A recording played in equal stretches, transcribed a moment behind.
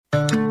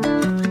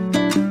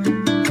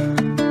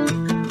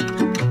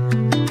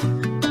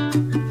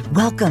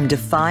Welcome to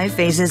Five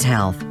Phases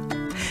Health.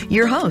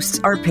 Your hosts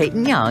are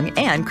Peyton Young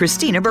and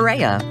Christina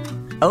Barea.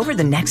 Over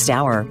the next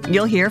hour,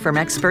 you'll hear from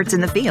experts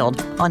in the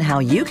field on how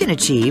you can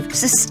achieve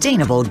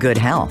sustainable good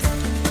health.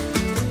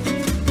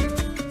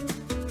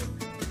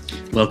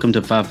 Welcome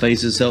to Five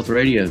Phases Health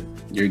Radio,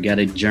 your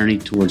guided journey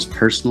towards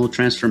personal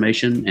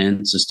transformation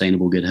and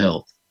sustainable good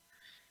health.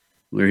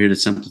 We're here to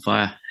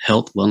simplify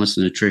health, wellness,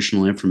 and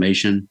nutritional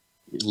information,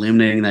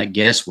 eliminating that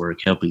guesswork,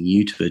 helping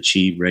you to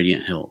achieve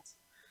radiant health.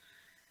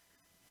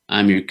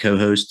 I'm your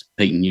co-host,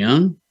 Peyton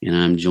Young, and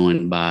I'm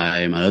joined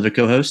by my other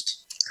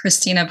co-host,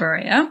 Christina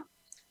Barea.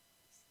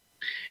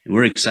 And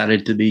we're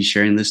excited to be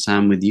sharing this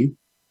time with you.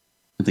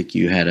 I think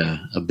you had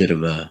a bit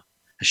of a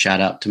shout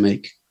out to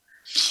make.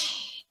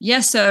 Yeah,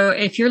 so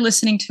if you're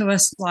listening to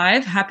us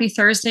live, happy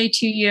Thursday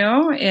to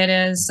you. It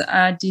is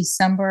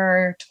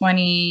December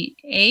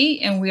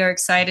 28, and we are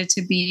excited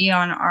to be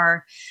on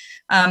our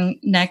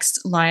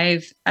next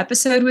live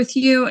episode with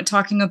you,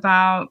 talking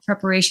about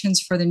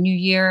preparations for the new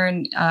year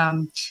and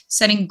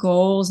setting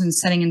goals and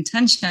setting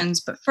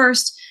intentions. But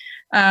first,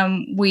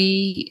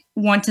 we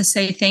want to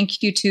say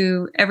thank you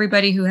to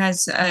everybody who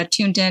has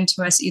tuned in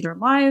to us either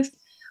live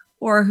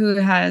or who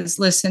has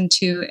listened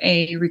to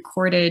a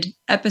recorded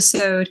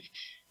episode.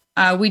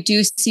 We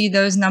do see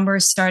those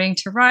numbers starting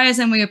to rise,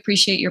 and we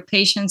appreciate your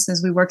patience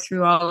as we work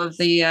through all of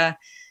the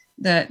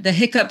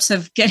hiccups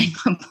of getting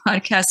a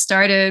podcast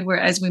started. Where,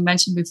 as we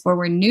mentioned before,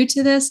 we're new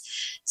to this,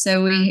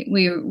 so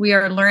we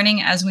are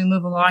learning as we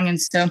move along.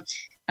 And so,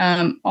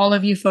 all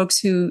of you folks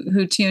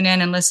who tune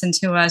in and listen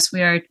to us,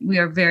 we are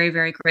very,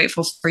 very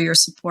grateful for your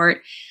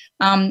support.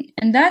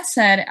 And that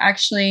said,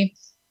 actually,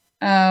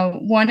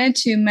 wanted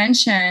to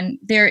mention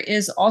there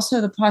is also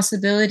the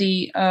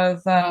possibility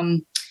of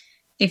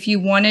if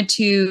you wanted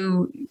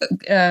to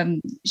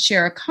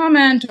share a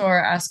comment or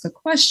ask a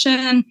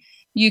question,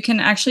 you can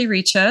actually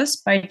reach us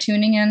by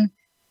tuning in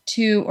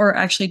to, or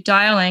actually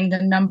dialing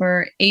the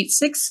number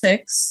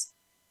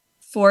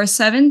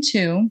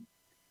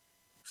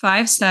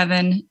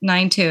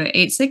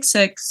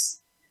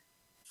 866-472-5792,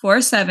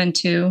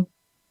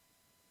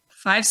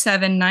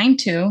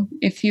 866-472-5792,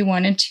 if you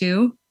wanted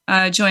to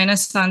join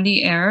us on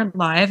the air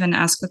live and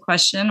ask a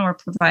question or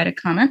provide a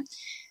comment.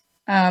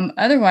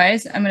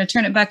 Otherwise, I'm going to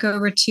turn it back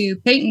over to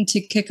Peyton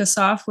to kick us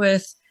off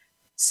with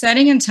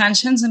setting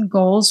intentions and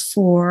goals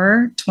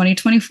for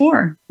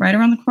 2024, right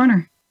around the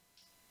corner.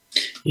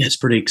 Yeah, it's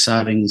pretty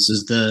exciting. This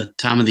is the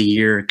time of the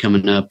year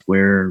coming up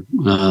where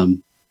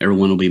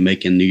everyone will be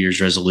making New Year's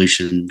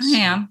resolutions. I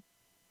am.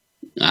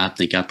 I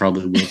think I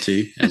probably will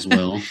too, as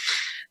well.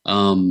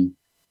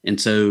 And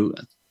so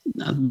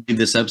in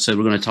this episode,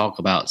 we're going to talk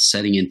about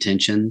setting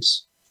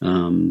intentions.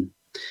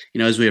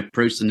 As we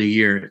approach the new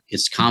year,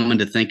 it's common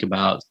to think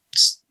about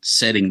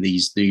setting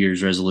these New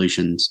Year's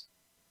resolutions.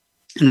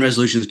 And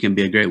resolutions can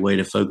be a great way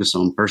to focus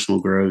on personal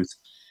growth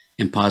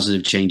and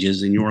positive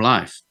changes in your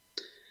life.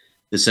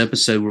 This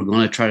episode, we're going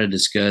to try to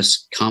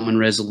discuss common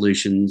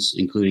resolutions,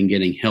 including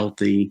getting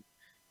healthy,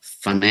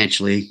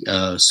 financially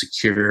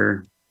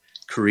secure,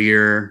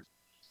 career,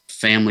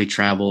 family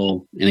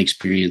travel, and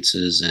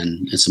experiences,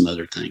 and some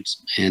other things.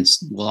 And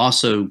we'll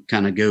also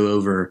kind of go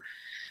over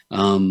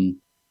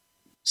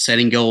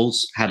setting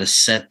goals, how to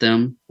set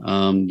them,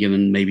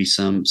 giving maybe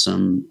some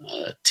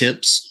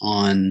tips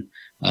on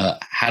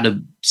how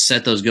to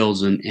set those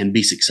goals and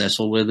be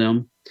successful with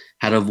them,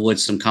 how to avoid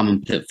some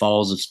common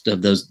pitfalls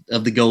of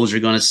the goals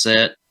you're going to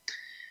set,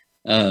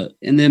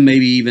 and then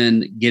maybe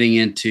even getting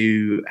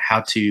into how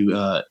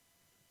to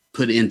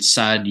put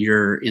inside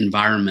your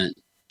environment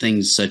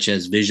things such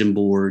as vision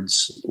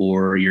boards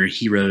or your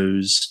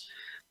heroes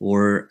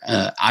or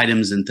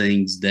items and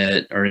things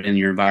that are in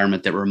your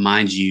environment that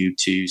remind you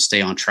to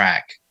stay on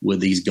track with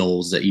these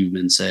goals that you've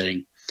been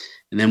setting.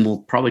 And then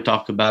we'll probably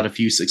talk about a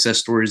few success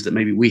stories that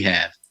maybe we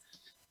have.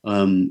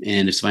 And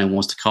if somebody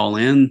wants to call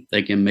in,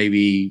 they can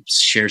maybe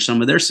share some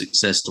of their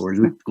success stories.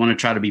 We're going to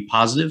try to be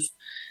positive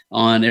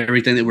on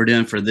everything that we're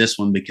doing for this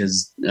one,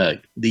 because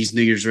these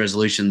New Year's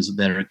resolutions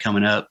that are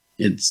coming up,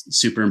 it's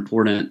super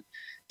important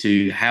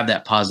to have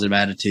that positive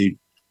attitude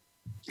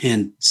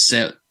and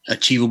set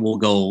achievable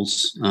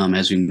goals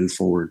as we move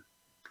forward.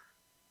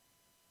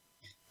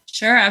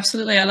 Sure,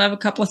 absolutely. I love a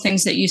couple of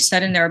things that you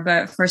said in there.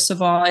 But first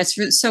of all, it's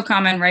so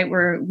common, right?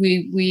 Where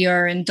we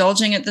are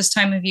indulging at this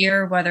time of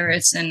year, whether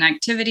it's an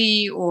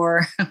activity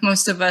or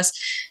most of us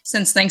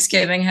since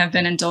Thanksgiving have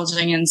been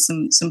indulging in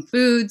some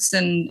foods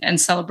and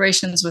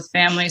celebrations with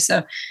family.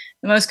 So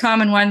the most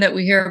common one that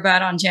we hear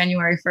about on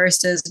January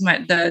 1st is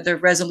the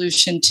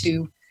resolution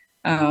to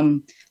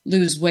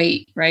lose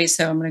weight, right?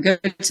 So I'm going to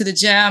go to the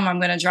gym.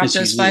 I'm going to drop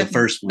those 5. The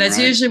first one, that's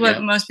right? Usually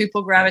what most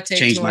people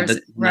gravitate towards.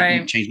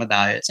 Right. Change my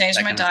diet. Change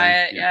my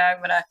diet. Yeah. I'm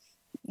going to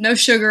no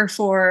sugar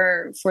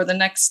for the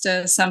next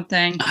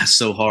something. It's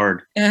so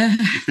hard. And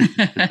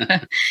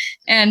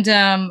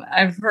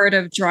I've heard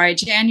of dry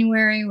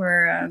January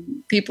where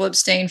people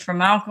abstain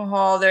from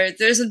alcohol.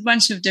 There's a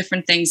bunch of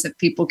different things that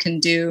people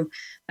can do,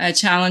 health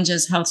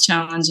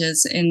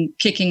challenges in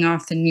kicking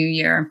off the new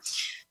year.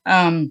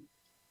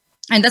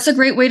 And that's a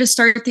great way to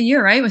start the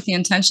year, right? With the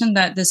intention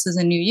that this is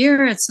a new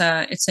year, it's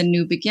a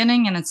new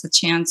beginning, and it's a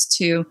chance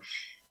to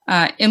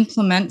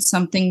implement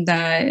something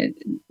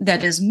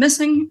that is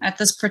missing at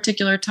this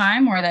particular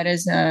time, or that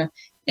is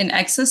in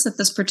excess at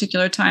this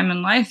particular time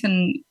in life,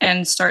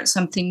 and start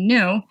something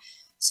new,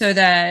 so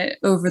that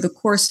over the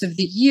course of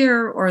the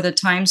year or the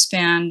time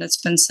span that's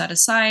been set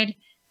aside,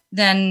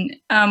 then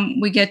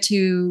we get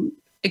to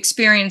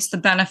experience the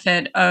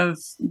benefit of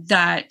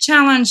that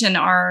challenge and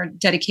our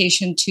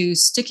dedication to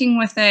sticking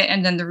with it,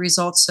 and then the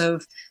results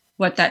of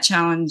what that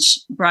challenge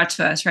brought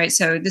to us, right?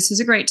 So this is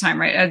a great time,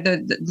 right?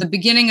 The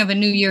beginning of a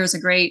new year is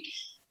a great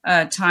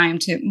time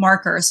to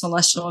mark our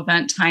celestial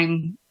event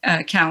time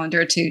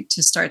calendar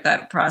to start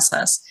that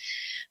process.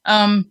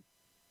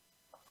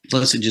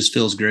 Plus, it just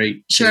feels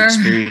great Sure. to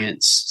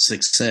experience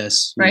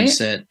success when you Right.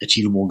 set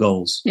achievable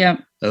goals. Yeah.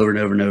 Over and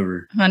over and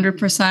over.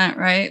 100%,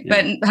 right?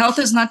 Yeah. But health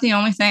is not the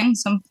only thing.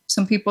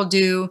 Some people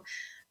do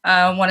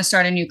want to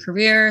start a new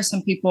career.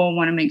 Some people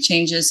want to make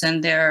changes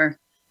in their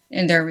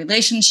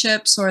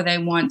relationships, or they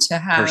want to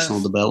have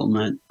Personal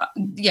development.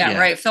 Yeah,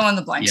 right. Fill in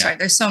the blanks, Yeah. right?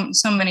 There's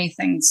so many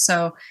things.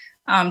 So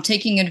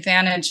taking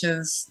advantage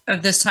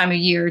of this time of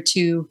year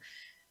to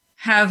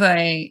have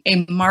a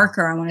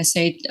marker, I want to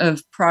say,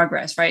 of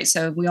progress, right?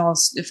 So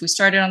if we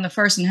started on the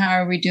 1st, and how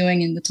are we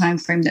doing in the time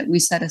frame that we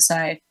set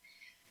aside?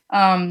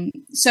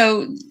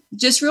 So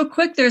just real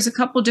quick, there's a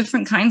couple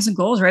different kinds of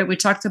goals, right? We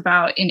talked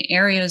about in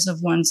areas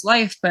of one's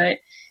life, but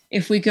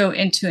if we go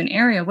into an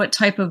area, what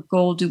type of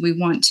goal do we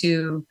want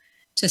to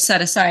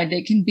set aside?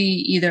 It can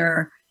be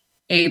either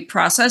a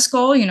process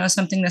goal,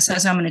 something that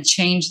says I'm going to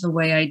change the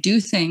way I do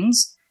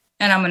things,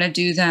 and I'm going to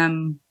do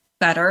them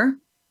better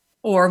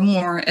or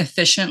more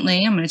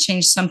efficiently. I'm going to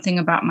change something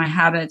about my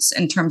habits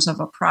in terms of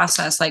a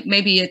process. Like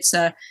maybe it's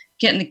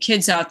getting the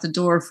kids out the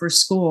door for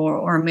school,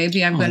 or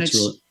maybe I'm going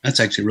to...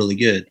 That's actually really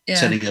good. Yeah.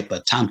 Setting up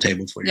a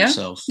timetable for Yep.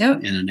 yourself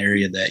Yep. in an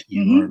area that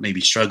you Mhm. are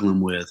maybe struggling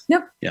with.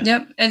 Yep. Yeah.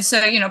 Yep. And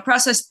so,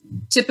 process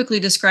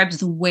typically describes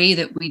the way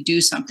that we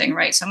do something,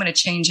 right? So I'm going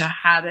to change a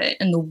habit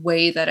in the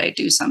way that I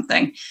do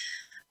something.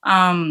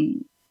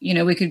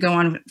 We could go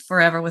on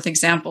forever with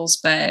examples,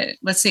 but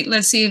let's see.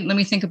 Let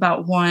me think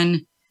about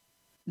one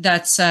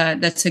that's a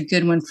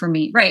good one for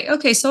me. Right.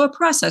 Okay. So a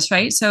process,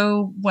 right?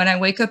 So when I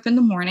wake up in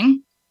the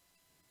morning,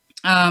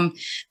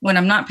 when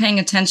I'm not paying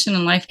attention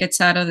and life gets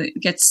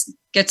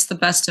the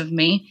best of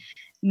me,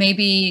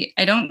 maybe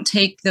I don't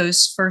take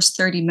those first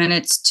 30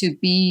 minutes to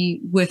be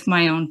with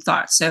my own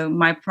thoughts. So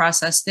my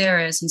process there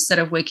is, instead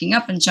of waking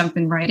up and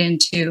jumping right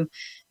into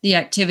the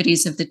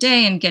activities of the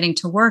day and getting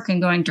to work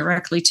and going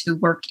directly to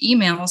work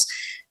emails,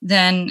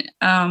 then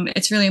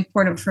it's really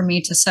important for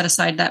me to set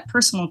aside that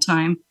personal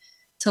time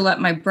to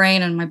let my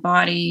brain and my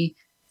body,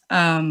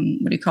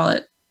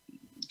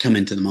 Come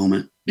into the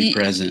moment, be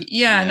present.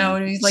 Yeah, no,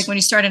 like when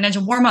you start an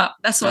engine, warm up.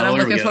 That's what I'm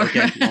looking for.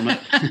 Okay. Warm up.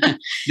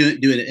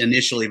 do an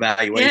initial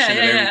evaluation of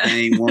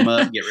everything, warm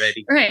up, get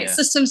ready. Right. Yeah.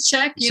 Systems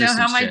check,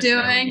 how am I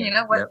doing?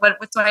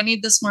 What do I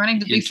need this morning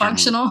to be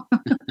functional?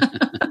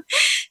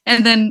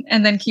 and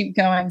then keep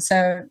going.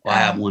 So I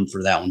have one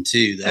for that one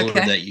too. The older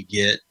that you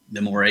get,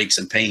 the more aches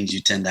and pains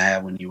you tend to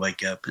have when you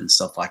wake up and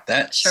stuff like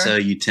that. Sure. So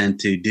you tend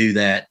to do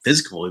that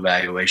physical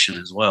evaluation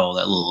as well,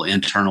 that little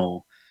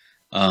internal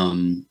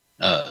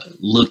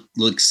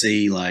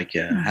see, like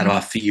how do I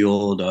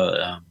feel?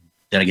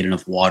 Did I get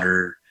enough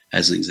water,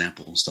 as an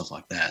example, and stuff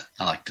like that.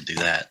 I like to do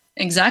that.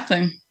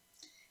 Exactly.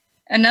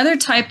 Another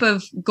type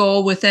of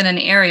goal within an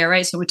area,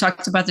 right? So we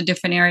talked about the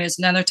different areas.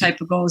 Another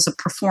type of goal is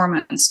a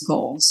performance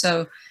goal.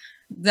 So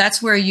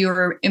that's where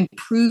you're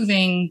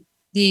improving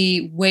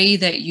the way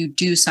that you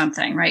do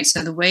something, right?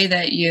 So the way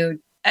that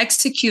you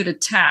execute a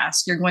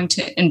task, you're going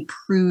to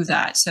improve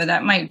that. So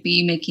that might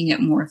be making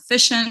it more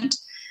efficient.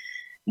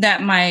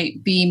 That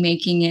might be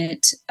making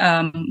it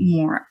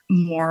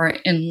more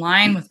in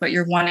line with what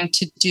you're wanting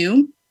to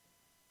do.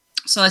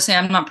 So let's say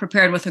I'm not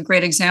prepared with a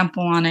great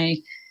example on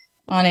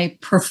a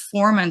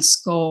performance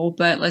goal,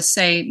 but let's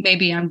say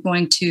maybe I'm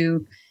going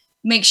to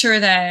make sure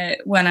that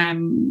when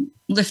I'm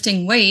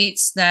lifting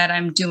weights that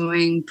I'm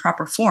doing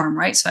proper form,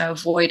 right? So I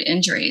avoid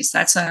injuries.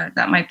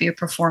 That might be a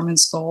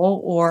performance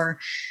goal, or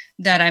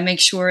that I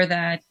make sure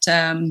that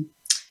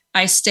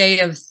I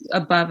stay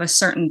above a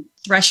certain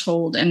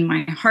threshold in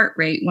my heart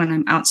rate when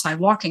I'm outside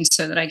walking,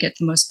 so that I get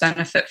the most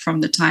benefit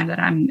from the time that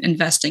I'm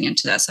investing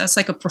into that. So that's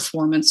like a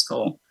performance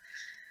goal.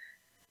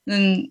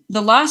 Then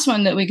the last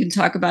one that we can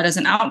talk about is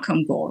an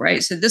outcome goal,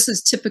 right? So this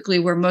is typically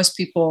where most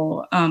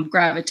people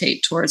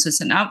gravitate towards.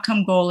 It's an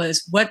outcome goal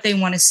is what they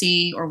want to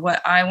see, or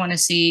what I want to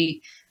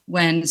see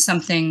when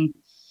something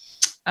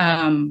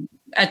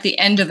at the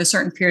end of a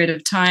certain period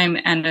of time,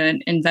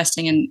 and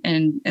investing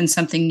in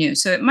something new.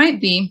 So it might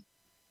be,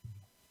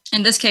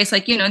 in this case,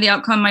 like, the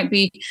outcome might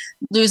be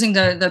losing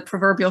the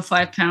proverbial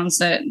 5 pounds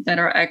that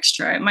are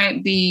extra. It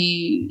might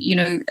be,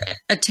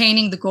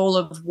 attaining the goal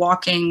of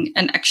walking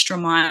an extra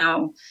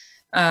mile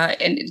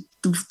and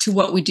to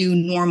what we do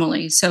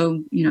normally.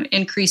 So,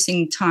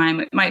 increasing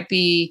time. It might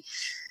be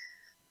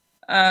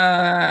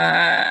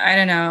I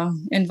don't know,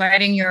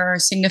 inviting your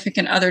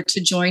significant other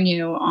to join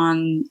you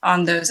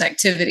on those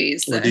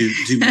activities. Or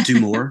do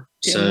more.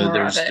 So more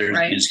there's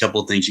right? a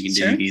couple of things you can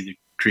do. Sure. You can either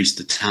increase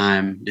the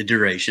time, the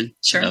duration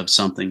Sure. of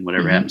something,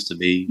 whatever Mm-hmm. happens to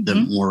be, the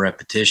more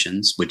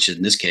repetitions, which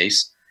in this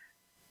case,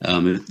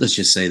 let's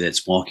just say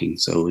that's walking.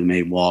 So we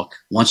may walk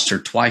once or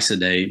twice a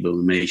day, but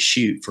we may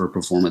shoot for a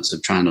performance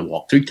of trying to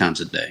walk 3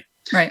 times a day,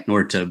 Right. in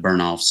order to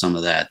burn off some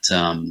of that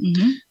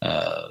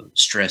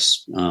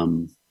stress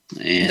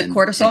and the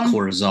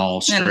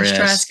cortisol, stress. And the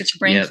stress, get your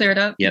brain cleared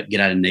up. Yep, get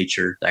out of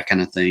nature, that kind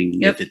of thing.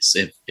 Yep.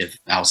 If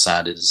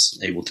outside is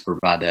able to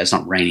provide that, it's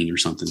not raining or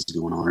something's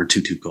going on or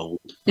too cold.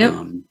 Yep.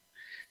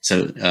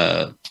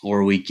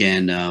 Or we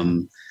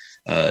can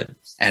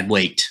add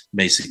weight,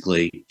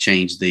 basically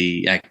change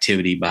the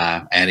activity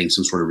by adding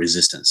some sort of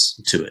resistance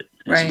to it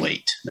as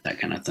weight,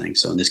 that kind of thing.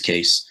 So in this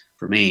case,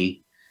 for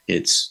me,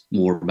 it's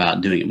more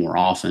about doing it more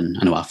often.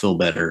 I know I feel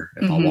better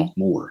if I walk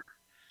more.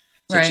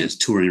 Such as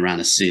touring around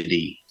a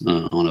city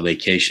on a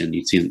vacation,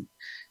 you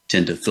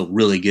tend to feel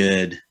really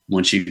good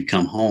once you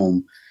come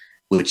home,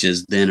 which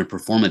is then a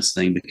performance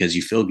thing because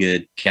you feel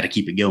good. Got to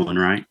keep it going,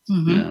 right?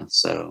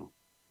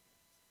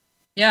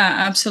 Yeah,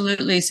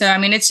 absolutely. So, I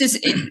mean, it's just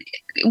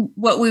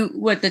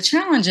what the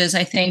challenge is,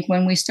 I think,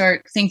 when we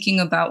start thinking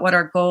about what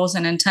our goals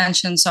and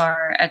intentions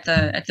are at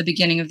the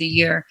beginning of the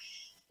year,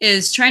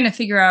 is trying to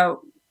figure out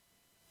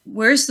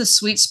where's the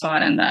sweet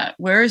spot in that.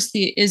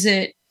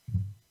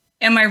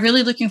 Am I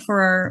really looking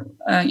for,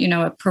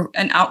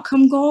 an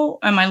outcome goal?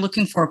 Am I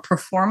looking for a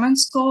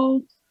performance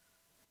goal,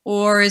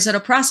 or is it a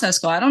process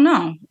goal? I don't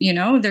know.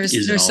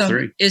 There's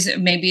some. Is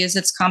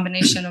it's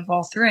combination of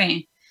all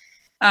three?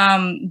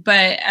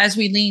 But as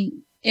we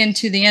lean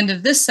into the end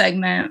of this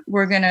segment,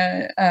 we're going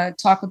to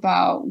talk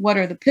about what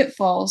are the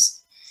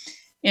pitfalls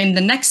in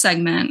the next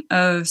segment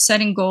of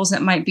setting goals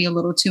that might be a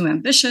little too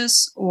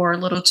ambitious or a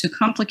little too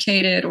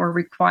complicated or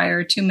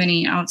require too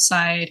many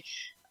outside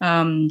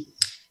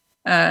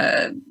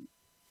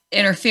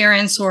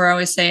interference, or I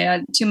always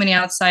say too many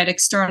outside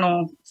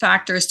external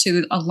factors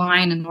to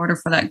align in order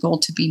for that goal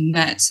to be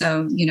met.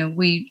 So,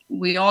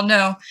 we all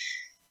know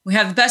we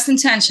have the best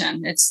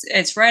intention.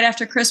 It's right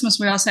after Christmas.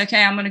 We all say,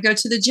 okay, I'm going to go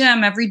to the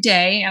gym every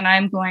day and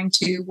I'm going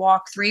to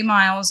walk 3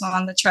 miles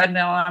on the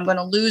treadmill. And I'm going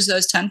to lose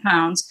those 10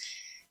 pounds.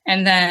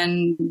 And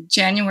then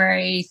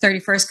January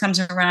 31st comes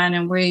around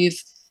and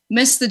we've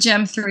missed the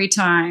gym 3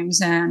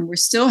 times and we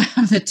still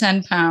have the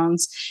 10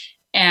 pounds.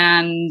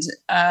 And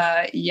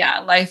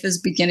life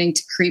is beginning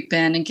to creep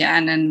in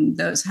again, and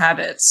those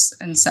habits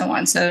and so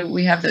on. So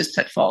we have those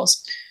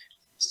pitfalls.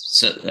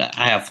 So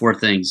I have 4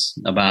 things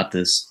about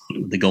this,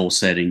 the goal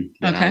setting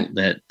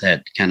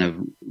that kind of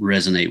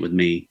resonate with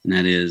me. And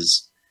that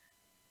is,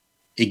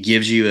 it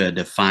gives you a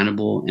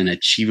definable and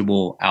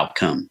achievable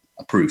outcome,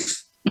 a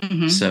proof.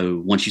 Mm-hmm.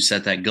 So once you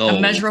set that goal,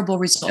 a measurable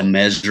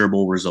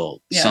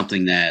result,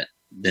 something that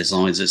as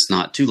long as it's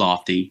not too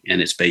lofty and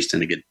it's based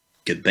on a good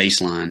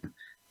baseline,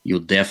 you'll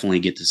definitely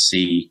get to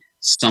see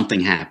something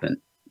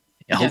happen.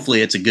 Yeah.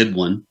 Hopefully it's a good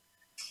one.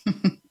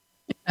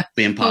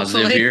 Being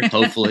positive here,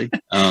 hopefully.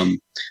 And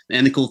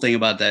the cool thing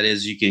about that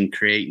is you can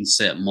create and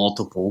set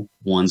multiple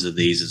ones of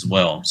these as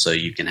well. So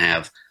you can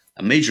have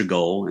a major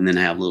goal and then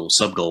have little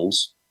sub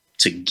goals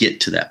to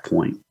get to that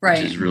point, which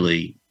is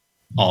really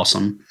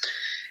awesome.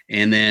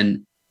 And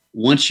then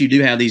once you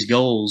do have these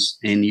goals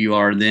and you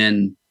are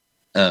then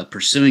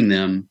pursuing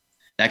them,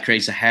 that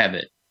creates a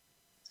habit.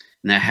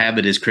 And that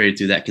habit is created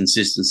through that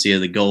consistency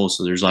of the goal.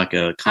 So there's like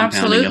a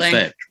compounding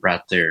effect right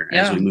there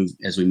as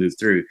we move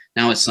through.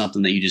 Now it's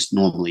something that you just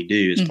normally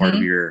do as part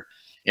of your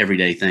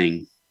everyday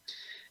thing.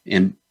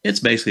 And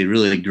it's basically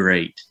really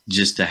great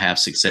just to have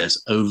success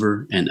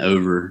over and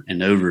over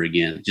and over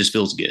again. It just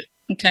feels good.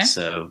 Okay.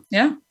 So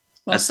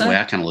that's the way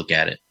I kind of look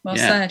at it. Well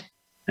said.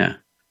 Yeah.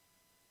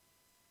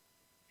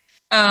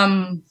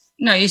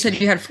 No, you said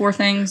you had 4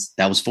 things.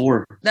 That was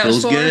 4.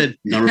 Feels good.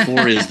 Number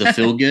 4 is the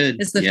feel good.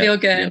 It's the feel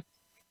good. Yep.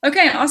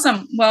 Okay,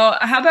 awesome. Well,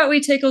 how about we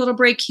take a little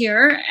break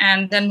here,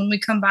 and then when we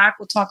come back,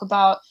 we'll talk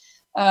about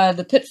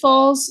the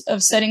pitfalls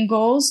of setting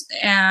goals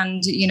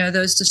and,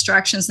 those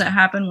distractions that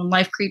happen when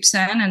life creeps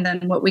in, and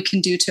then what we can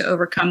do to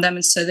overcome them,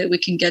 and so that we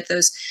can get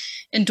those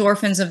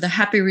endorphins of the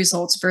happy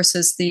results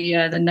versus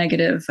the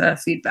negative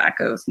feedback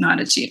of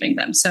not achieving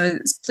them. So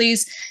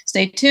please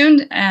stay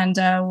tuned, and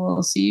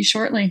we'll see you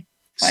shortly.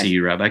 Bye. See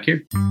you right back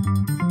here.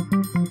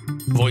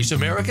 Voice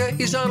America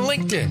is on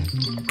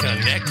LinkedIn.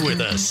 Connect with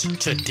us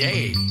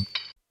today.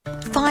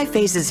 5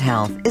 Phases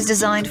Health is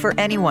designed for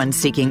anyone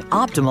seeking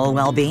optimal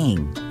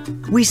well-being.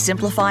 We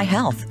simplify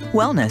health,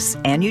 wellness,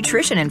 and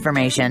nutrition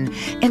information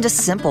into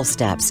simple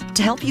steps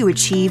to help you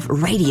achieve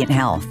radiant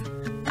health.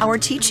 Our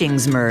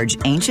teachings merge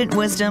ancient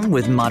wisdom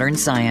with modern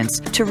science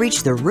to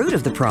reach the root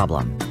of the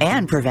problem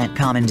and prevent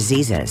common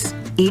diseases.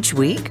 Each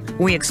week,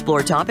 we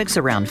explore topics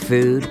around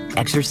food,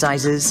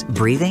 exercises,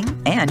 breathing,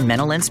 and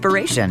mental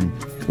inspiration.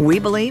 We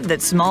believe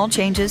that small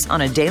changes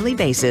on a daily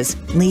basis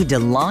lead to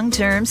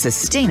long-term,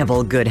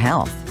 sustainable good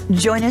health.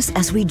 Join us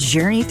as we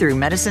journey through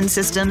medicine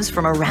systems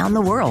from around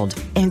the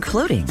world,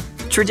 including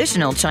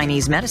traditional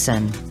Chinese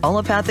medicine,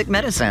 allopathic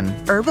medicine,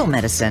 herbal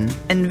medicine,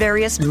 and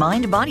various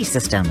mind-body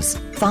systems.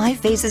 5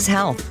 Phases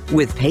Health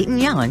with Peyton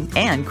Young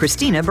and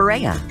Christina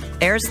Barea.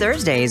 Airs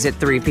Thursdays at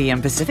 3 p.m.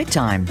 Pacific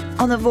Time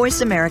on the Voice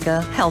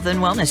America Health and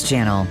Wellness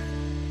Channel.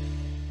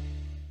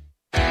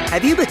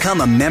 Have you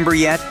become a member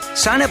yet?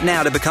 Sign up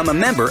now to become a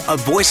member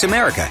of Voice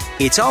America.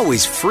 It's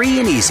always free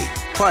and easy.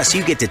 Plus,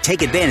 you get to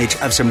take advantage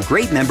of some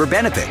great member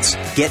benefits.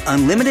 Get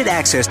unlimited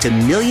access to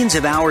millions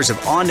of hours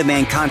of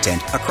on-demand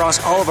content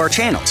across all of our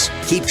channels.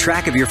 Keep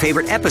track of your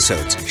favorite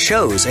episodes,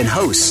 shows, and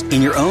hosts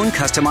in your own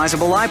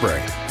customizable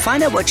library.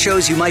 Find out what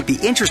shows you might be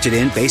interested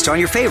in based on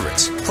your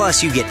favorites.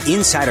 Plus, you get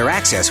insider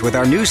access with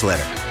our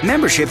newsletter.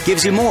 Membership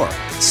gives you more.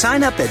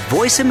 Sign up at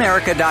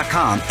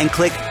voiceamerica.com and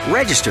click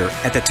register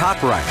at the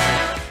top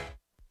right.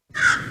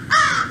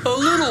 A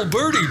little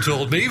birdie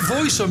told me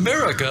Voice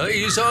America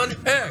is on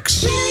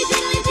X.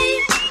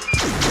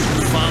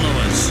 Follow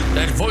us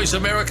at Voice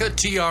America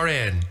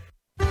TRN.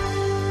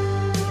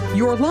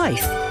 Your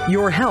life,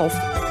 your health,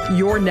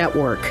 your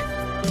network.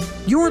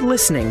 You're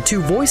listening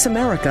to Voice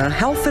America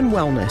Health and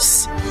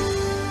Wellness.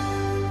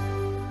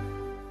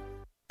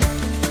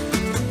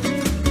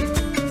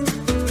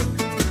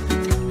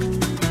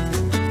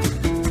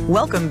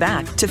 Welcome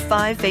back to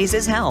 5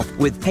 Phases Health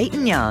with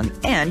Peyton Young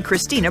and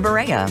Christina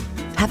Barea.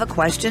 Have a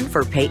question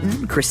for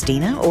Peyton,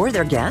 Christina, or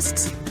their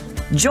guests?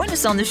 Join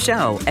us on the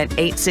show at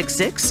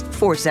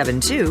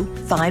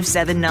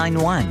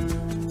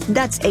 866-472-5791.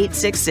 That's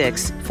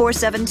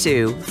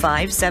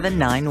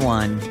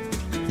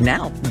 866-472-5791.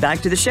 Now,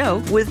 back to the show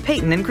with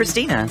Peyton and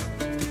Christina.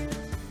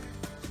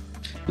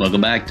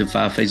 Welcome back to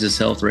 5 Phases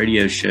Health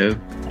Radio Show.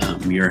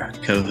 I'm your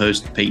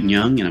co-host, Peyton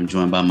Young, and I'm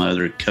joined by my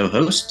other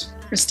co-host,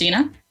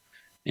 Christina.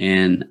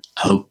 And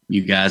I hope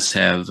you guys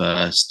have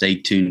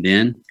stayed tuned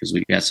in because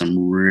we got some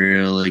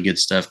really good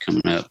stuff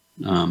coming up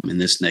in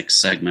this next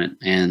segment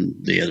and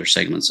the other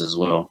segments as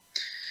well.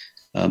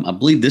 I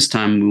believe this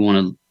time we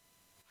want to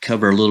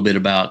cover a little bit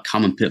about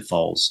common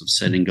pitfalls of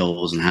setting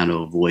goals and how to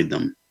avoid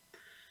them.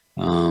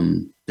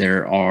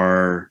 There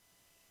are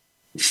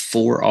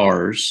 4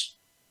 R's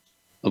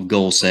of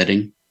goal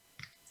setting,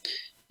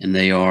 and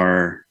they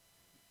are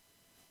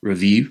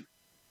review,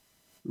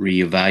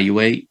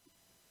 reevaluate,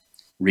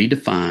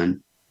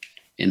 redefine,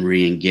 and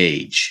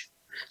re-engage.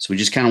 So we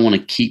just kind of want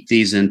to keep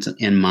these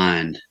in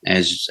mind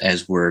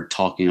as we're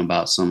talking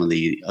about some of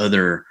the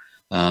other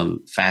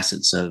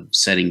facets of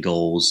setting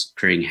goals,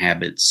 creating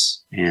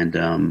habits.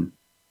 And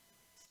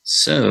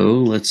so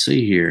let's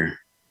see here.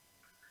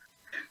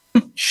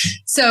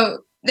 So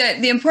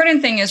the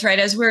important thing is, right,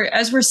 as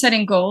we're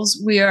setting goals,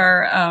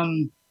 we're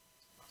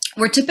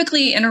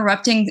typically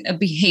interrupting a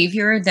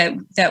behavior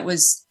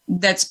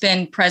that's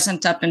been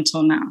present up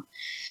until now.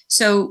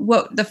 So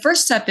what the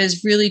first step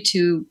is really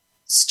to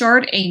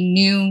start a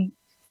new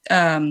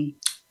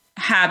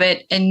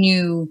habit, a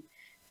new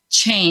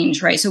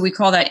change, right? So we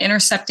call that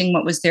intercepting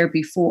what was there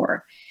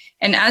before.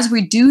 And as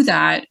we do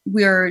that,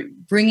 we're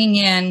bringing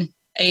in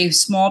a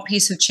small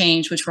piece of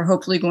change, which we're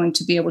hopefully going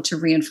to be able to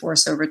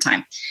reinforce over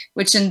time,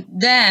 which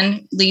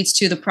then leads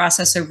to the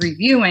process of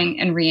reviewing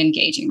and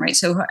re-engaging, right?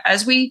 So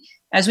as we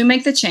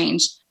make the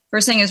change,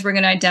 first thing is we're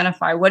going to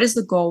identify what is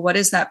the goal, what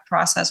is that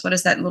process, what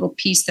is that little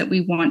piece that we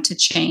want to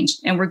change,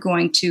 and we're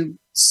going to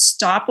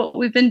stop what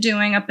we've been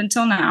doing up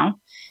until now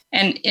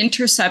and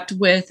intercept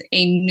with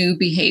a new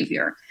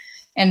behavior.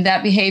 And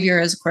that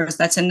behavior is, of course,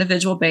 that's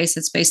individual based.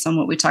 It's based on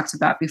what we talked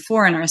about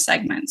before in our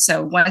segment.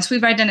 So once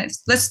we've identified,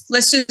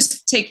 let's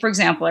just take, for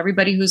example,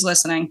 everybody who's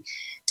listening,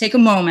 take a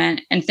moment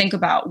and think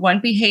about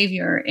one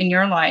behavior in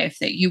your life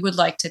that you would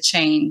like to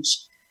change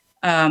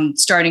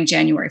starting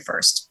January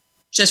 1st,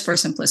 just for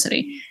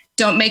simplicity.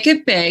 Don't make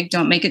it big.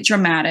 Don't make it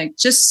dramatic.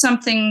 Just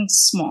something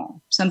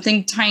small,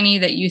 something tiny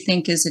that you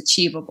think is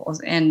achievable,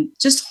 and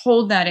just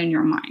hold that in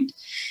your mind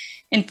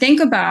and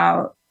think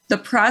about the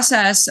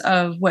process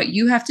of what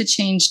you have to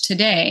change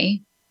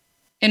today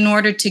in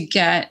order to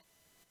get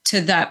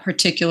to that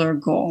particular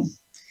goal.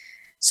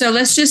 So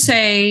let's just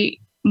say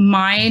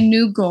my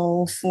new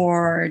goal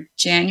for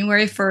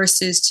January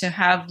 1st is to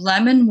have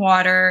lemon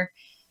water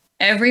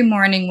every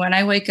morning when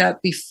I wake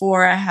up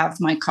before I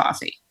have my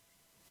coffee.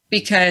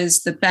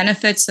 Because the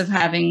benefits of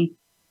having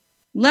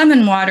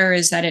lemon water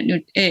is that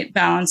it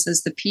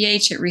balances the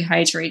pH, it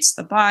rehydrates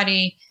the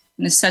body,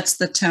 and it sets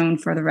the tone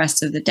for the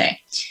rest of the day.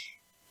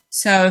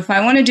 So if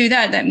I want to do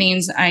that, that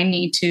means I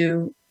need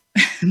to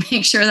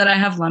make sure that I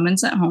have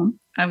lemons at home.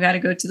 I've got to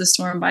go to the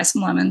store and buy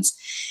some lemons.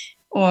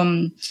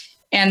 And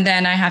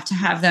then I have to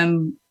have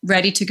them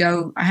ready to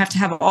go. I have to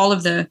have all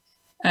of the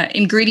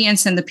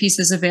ingredients and the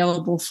pieces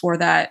available for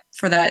that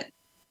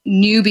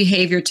new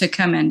behavior to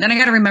come in. Then I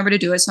got to remember to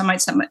do it. So I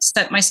might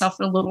set myself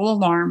a little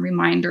alarm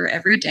reminder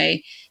every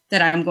day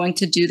that I'm going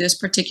to do this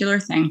particular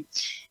thing.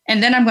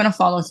 And then I'm going to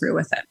follow through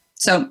with it.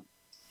 So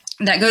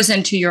that goes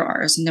into your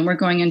R's. And then we're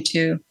going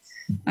into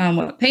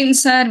what Peyton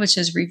said, which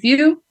is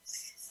review,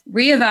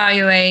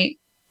 reevaluate,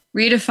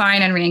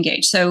 redefine, and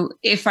reengage. So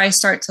if I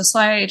start to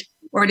slide,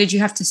 or did you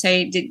have to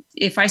say,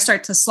 if I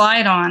start to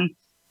slide on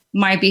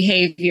my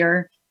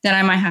behavior, then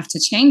I might have to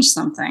change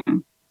something.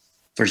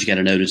 First, you got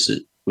to notice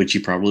it, which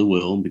you probably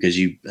will because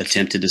you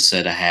attempted to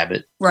set a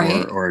habit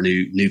or a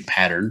new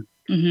pattern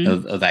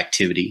of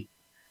activity.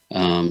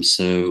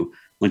 So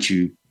once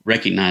you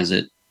recognize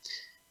it,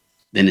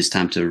 then it's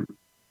time to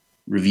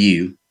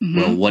review.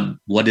 Well,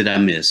 what did I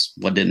miss?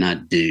 What didn't I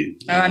do?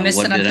 I missed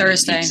it on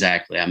Thursday.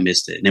 Exactly. I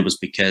missed it. And it was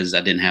because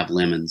I didn't have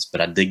lemons,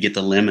 but I did get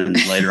the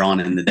lemons later on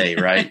in the day,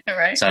 right?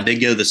 Right. So I did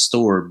go to the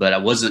store, but I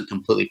wasn't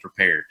completely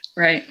prepared.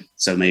 Right.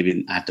 So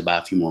maybe I have to buy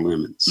a few more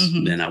lemons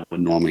than I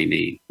would normally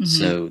need.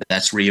 So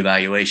that's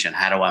reevaluation.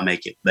 How do I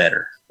make it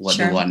better? What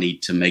do I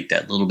need to make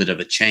that little bit of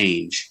a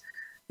change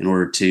in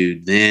order to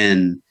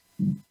then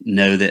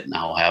know that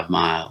I'll have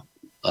my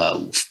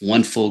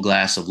one full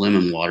glass of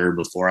lemon water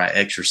before I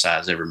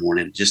exercise every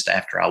morning, just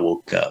after I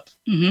woke up,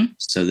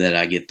 so that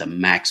I get the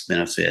max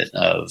benefit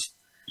of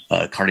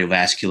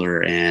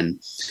cardiovascular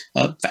and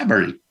fat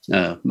burning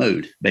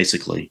mode,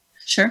 basically.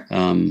 Sure.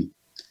 And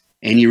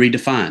you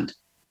redefined.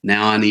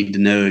 Now I need to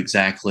know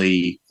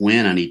exactly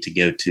when I need to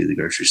go to the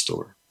grocery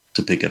store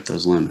to pick up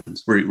those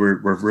lemons.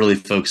 We're really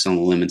focused on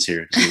the lemons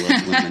here because we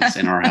love lemons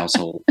in our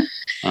household.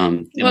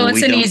 Well,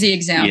 it's an easy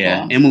example.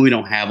 Yeah, and when we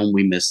don't have them,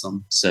 we miss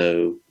them.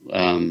 So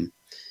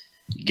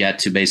you got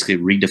to basically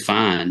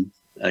redefine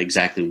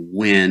exactly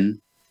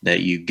when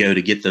that you go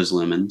to get those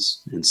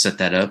lemons and set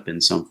that up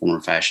in some form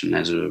or fashion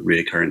as a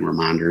reoccurring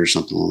reminder or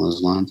something along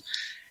those lines.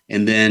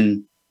 And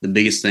then the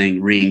biggest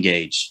thing,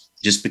 re-engage.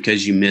 Just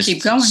because you missed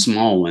a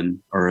small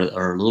one or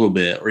a little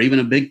bit or even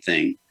a big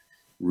thing,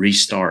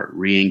 restart,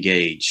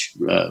 re-engage,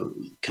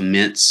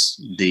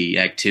 commence the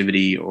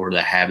activity or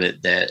the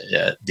habit that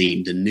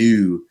the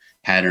new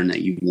pattern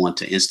that you want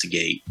to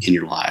instigate in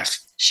your life.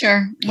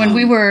 Sure. When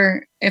we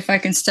were, if I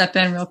can step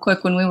in real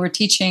quick, when we were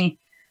teaching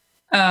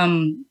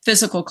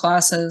physical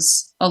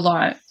classes a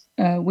lot,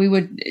 we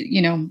would,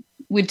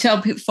 we'd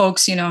tell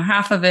folks,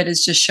 half of it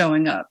is just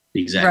showing up.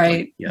 Exactly.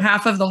 Right. Yep.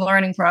 Half of the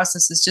learning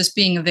process is just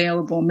being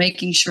available,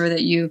 making sure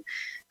that you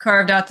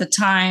carved out the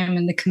time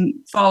and the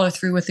follow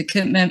through with the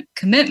commitment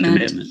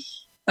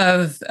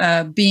of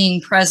being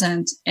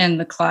present in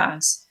the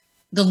class.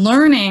 The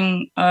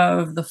learning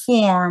of the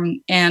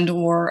form and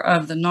or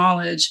of the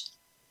knowledge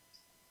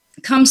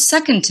comes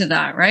second to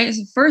that, right?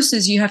 First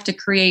is you have to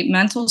create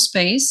mental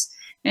space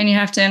and you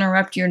have to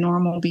interrupt your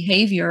normal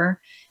behavior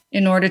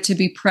in order to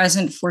be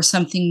present for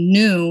something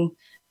new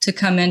to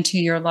come into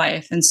your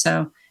life. And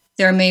so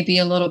there may be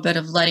a little bit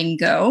of letting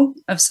go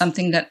of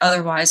something that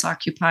otherwise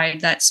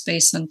occupied that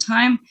space and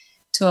time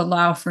to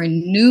allow for a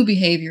new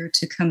behavior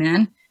to come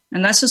in.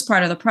 And that's just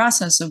part of the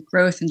process of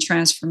growth and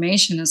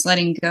transformation, is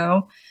letting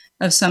go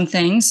of some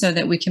things so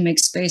that we can make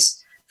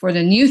space for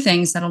the new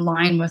things that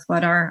align with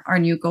what our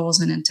new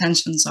goals and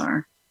intentions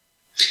are.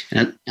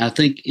 And I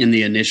think in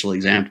the initial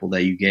example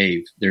that you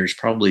gave, there's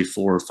probably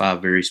 4 or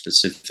 5 very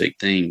specific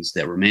things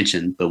that were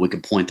mentioned, but we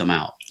could point them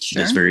out. Sure.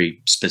 That's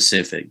very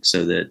specific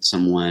so that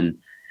someone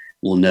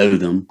will know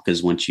them,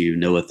 because once you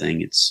know a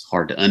thing, it's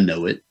hard to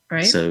unknow it.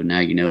 Right. So now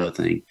you know a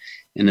thing.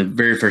 And the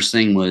very first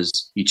thing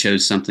was you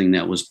chose something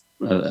that was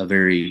a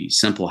very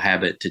simple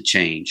habit to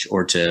change,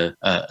 or to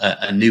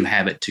a new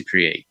habit to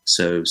create.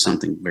 So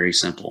something very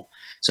simple.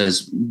 So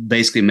it's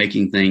basically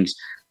making things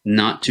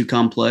not too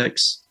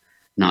complex,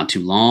 not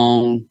too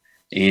long,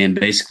 and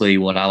basically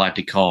what I like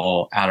to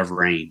call out of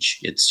range.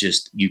 It's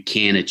just you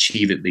can't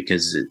achieve it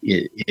because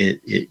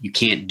you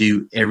can't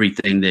do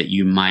everything that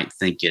you might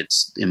think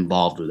it's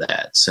involved with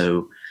that.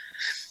 So,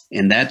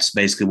 and that's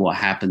basically what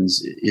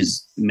happens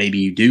is maybe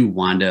you do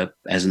wind up,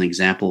 as an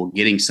example,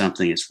 getting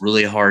something. It's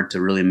really hard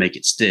to really make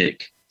it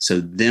stick. So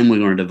then we're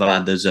going to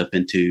divide those up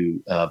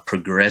into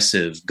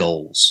progressive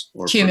goals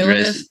or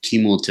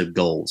cumulative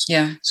goals.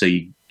 Yeah. So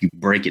you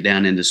break it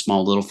down into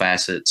small little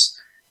facets,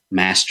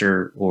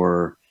 master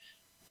or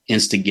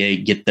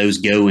instigate, get those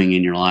going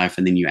in your life,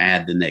 and then you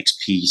add the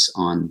next piece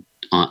on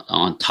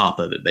top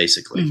of it,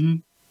 basically. Mm-hmm.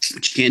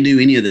 But you can't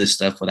do any of this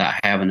stuff without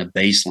having a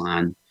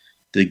baseline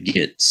to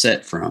get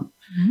set from.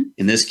 Mm-hmm.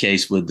 In this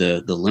case, with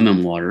the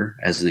lemon water,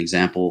 as an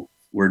example,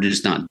 we're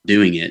just not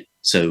doing it.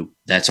 So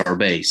that's our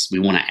base. We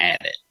want to add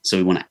it. So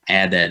we want to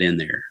add that in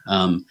there.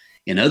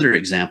 In other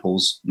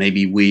examples,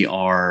 maybe we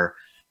are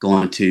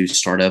going to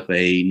start up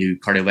a new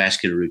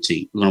cardiovascular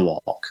routine. We're going to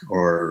walk,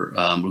 or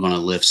we're going to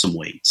lift some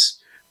weights,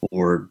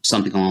 or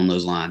something along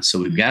those lines. So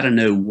we've got to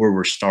know where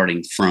we're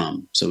starting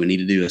from. So we need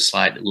to do a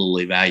slight little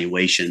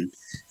evaluation.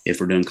 If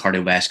we're doing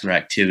cardiovascular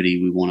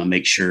activity, we want to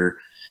make sure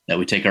that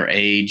we take our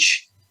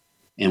age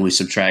and we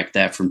subtract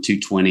that from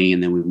 220,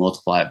 and then we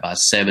multiply it by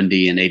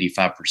 70 and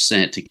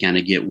 85% to kind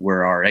of get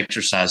where our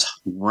exercise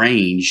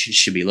range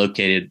should be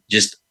located,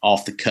 just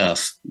off the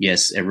cuff.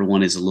 Yes,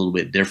 everyone is a little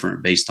bit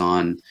different based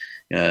on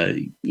your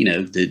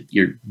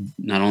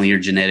not only your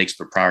genetics,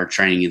 but prior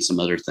training and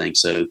some other things.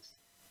 So,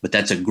 but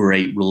that's a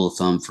great rule of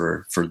thumb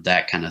for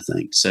that kind of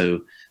thing. So,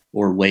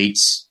 or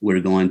weights,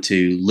 we're going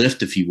to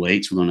lift a few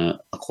weights. We're going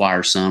to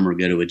acquire some, or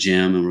go to a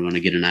gym, and we're going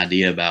to get an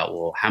idea about,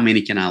 well, how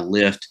many can I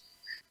lift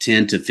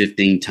 10 to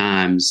 15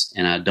 times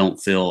and I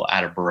don't feel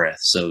out of breath.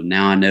 So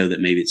now I know that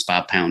maybe it's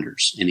 5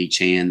 pounders in each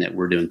hand that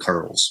we're doing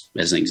curls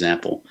as an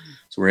example.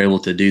 So we're able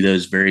to do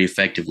those very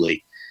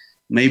effectively,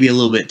 maybe a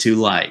little bit too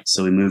light.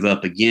 So we move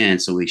up again.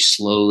 So we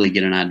slowly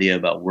get an idea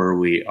about where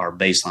our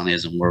baseline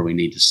is and where we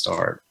need to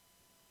start.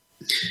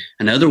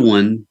 Another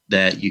one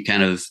that you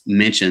kind of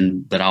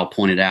mentioned, but I'll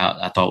point it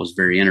out, I thought was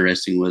very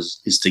interesting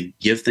is to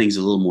give things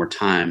a little more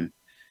time,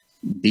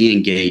 be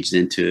engaged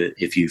into it.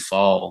 If you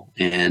fall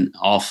and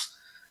off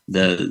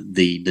the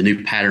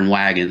new pattern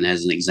wagon,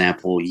 as an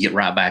example, you get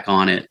right back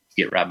on it,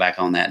 get right back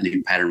on that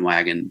new pattern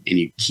wagon, and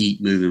you keep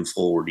moving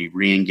forward. You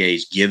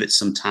re-engage, give it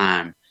some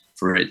time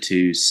for it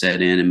to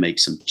set in and make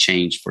some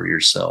change for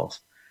yourself.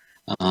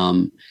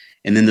 And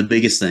then the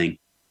biggest thing,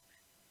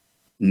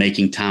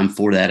 making time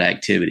for that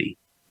activity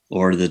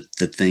or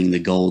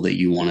the goal that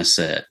you want to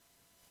set,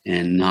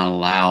 and not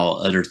allow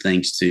other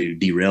things to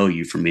derail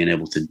you from being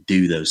able to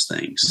do those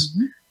things.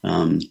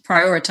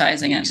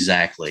 Prioritizing it.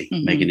 Exactly.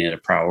 Making it a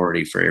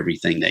priority for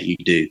everything that you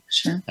do.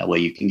 Sure. That way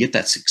you can get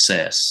that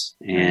success,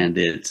 and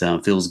it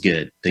feels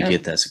good to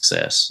get that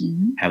success.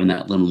 Having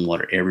that lemon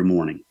water every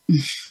morning.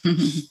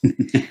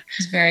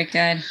 It's very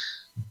good.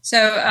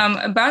 So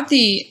about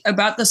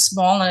the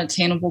small and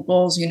attainable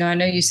goals, I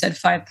know you said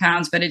 5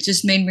 pounds, but it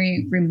just made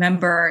me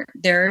remember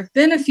there have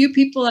been a few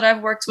people that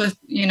I've worked with,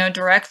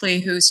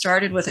 directly, who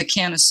started with a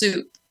can of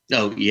soup.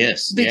 Oh,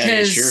 yes.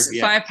 Because sure.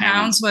 5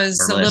 pounds was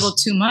a little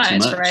too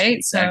much, right?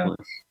 Exactly.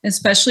 So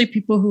especially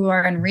people who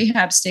are in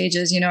rehab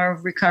stages,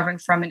 of recovering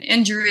from an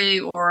injury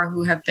or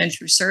who have been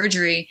through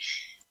surgery.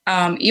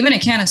 Even a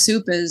can of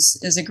soup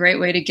is a great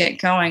way to get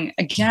going.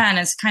 Again,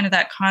 it's kind of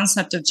that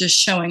concept of just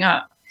showing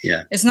up.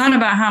 Yeah. It's not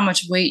about how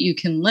much weight you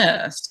can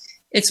lift.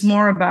 It's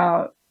more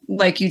about,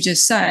 like you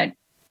just said,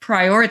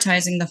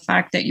 prioritizing the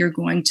fact that you're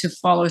going to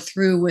follow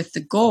through with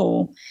the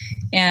goal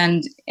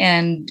and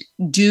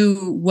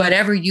do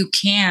whatever you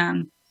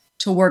can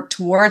to work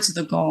towards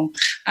the goal.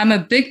 I'm a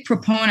big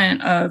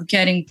proponent of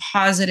getting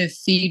positive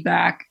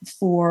feedback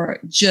for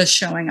just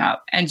showing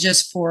up and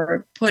just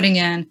for putting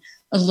in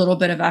a little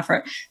bit of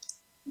effort.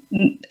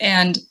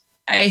 And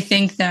I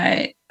think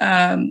that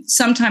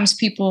sometimes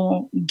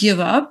people give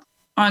up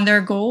on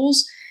their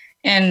goals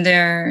and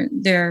their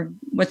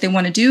what they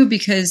want to do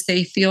because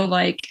they feel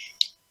like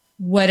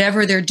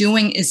whatever they're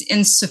doing is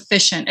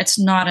insufficient. It's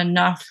not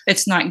enough.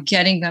 It's not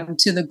getting them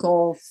to the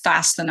goal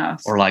fast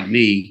enough. Or like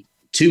me,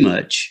 too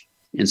much.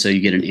 And so you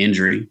get an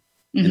injury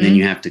and then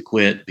you have to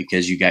quit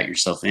because you got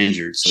yourself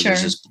injured. So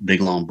there's this big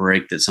long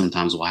break that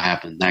sometimes will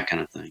happen, that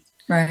kind of thing.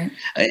 Right.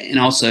 And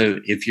also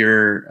if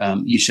you're,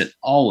 you should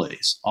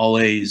always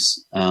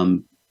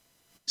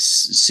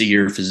see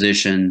your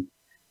physician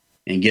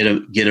and get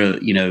a,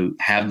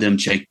 have them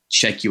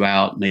check you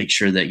out, make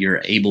sure that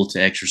you're able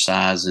to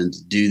exercise and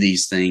to do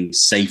these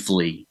things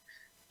safely.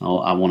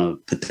 I want to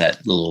put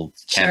that little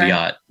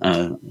caveat,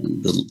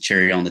 the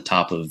cherry on the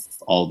top of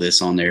all this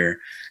on there,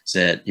 is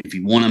that if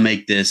you want to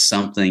make this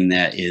something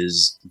that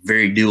is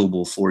very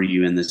doable for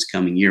you in this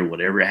coming year,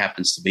 whatever it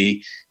happens to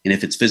be, and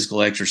if it's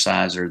physical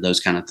exercise or those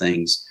kind of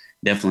things,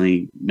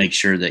 definitely make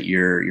sure that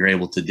you're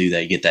able to do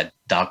that. You get that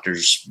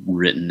doctor's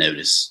written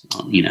notice,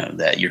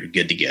 that you're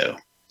good to go.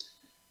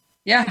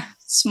 Yeah.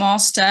 Small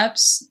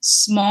steps,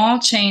 small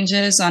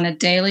changes on a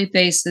daily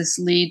basis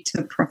lead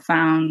to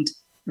profound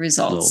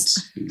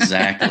results.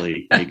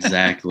 Exactly.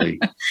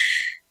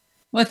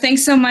 Well,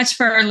 thanks so much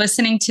for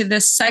listening to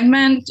this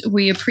segment.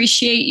 We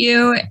appreciate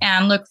you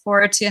and look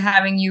forward to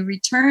having you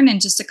return in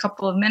just a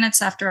couple of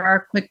minutes after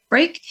our quick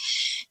break,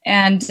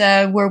 and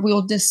where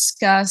we'll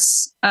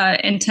discuss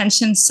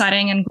intention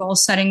setting and goal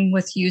setting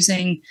with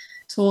using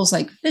tools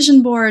like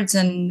vision boards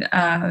and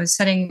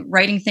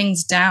writing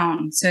things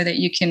down so that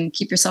you can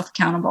keep yourself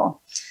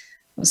accountable.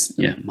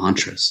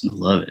 Mantras. I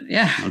love it.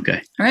 Yeah.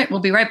 Okay. All right.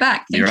 We'll be right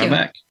back. Thank you. Be right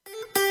back.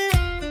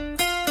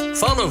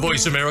 Follow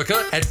Voice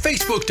America at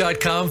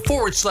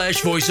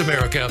Facebook.com/Voice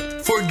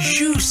America for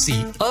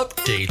juicy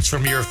updates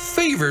from your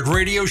favorite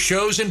radio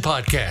shows and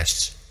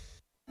podcasts.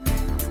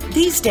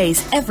 These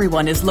days,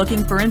 everyone is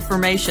looking for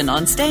information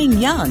on staying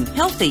young,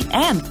 healthy,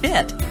 and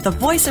fit. The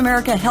Voice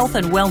America Health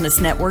and Wellness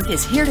Network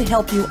is here to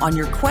help you on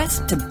your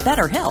quest to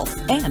better health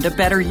and a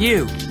better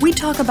you. We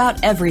talk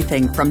about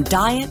everything from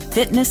diet,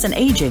 fitness, and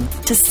aging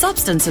to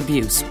substance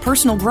abuse,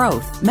 personal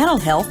growth, mental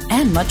health,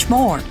 and much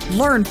more.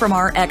 Learn from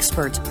our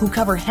experts who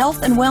cover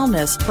health and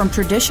wellness from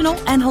traditional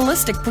and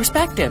holistic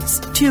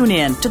perspectives. Tune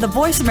in to the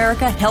Voice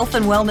America Health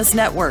and Wellness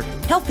Network.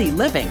 Healthy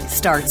living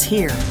starts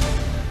here.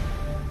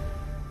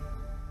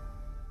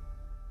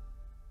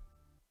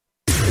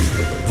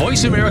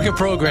 Voice America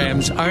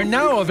programs are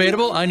now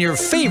available on your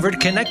favorite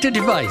connected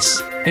device,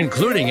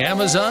 including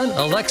Amazon,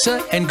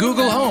 Alexa, and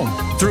Google Home.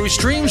 Through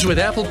streams with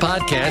Apple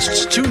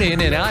Podcasts,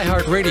 TuneIn, and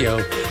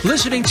iHeartRadio,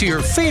 listening to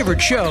your favorite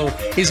show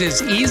is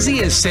as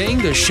easy as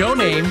saying the show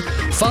name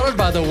followed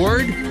by the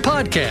word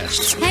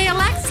podcast. Hey,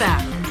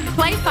 Alexa,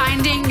 play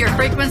Finding Your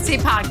Frequency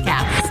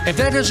podcast. If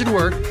that doesn't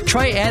work,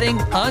 try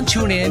adding on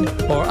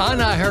TuneIn or on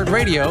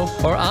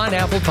iHeartRadio or on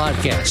Apple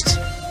Podcasts.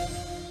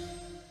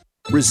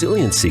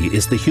 Resiliency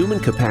is the human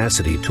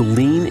capacity to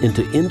lean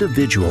into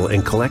individual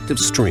and collective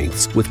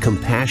strengths with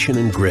compassion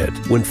and grit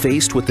when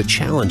faced with the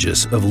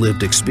challenges of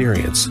lived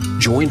experience.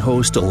 Join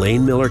host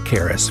Elaine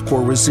Miller-Karras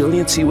for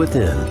Resiliency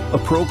Within, a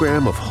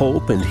program of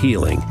hope and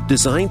healing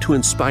designed to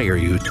inspire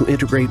you to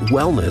integrate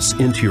wellness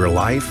into your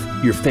life,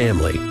 your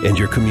family, and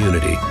your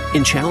community.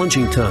 In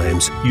challenging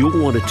times,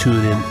 you'll want to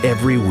tune in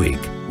every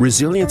week.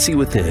 Resiliency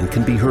Within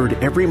can be heard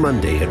every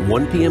Monday at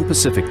 1 p.m.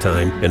 Pacific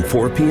Time and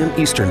 4 p.m.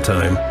 Eastern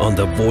Time on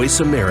the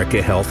Voice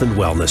America Health and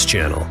Wellness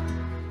channel.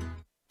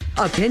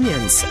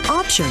 Opinions,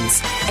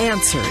 options,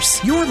 answers.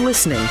 You're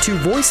listening to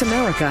Voice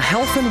America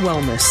Health and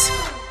Wellness.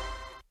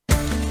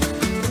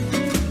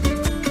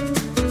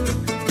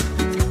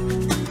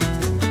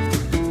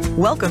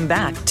 Welcome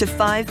back to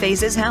 5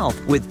 Phases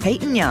Health with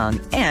Peyton Young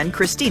and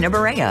Christina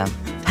Barea.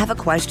 Have a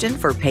question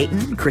for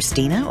Peyton,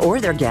 Christina, or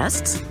their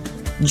guests?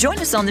 Join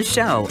us on the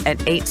show at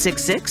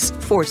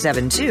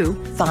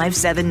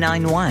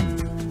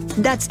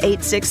 866-472-5791. That's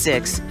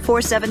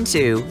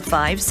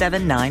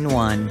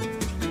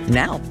 866-472-5791.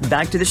 Now,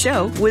 back to the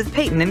show with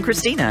Peyton and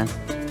Christina.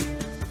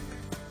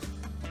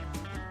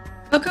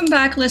 Welcome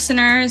back,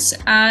 listeners.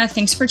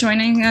 Thanks for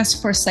joining us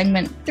for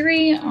segment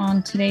 3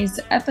 on today's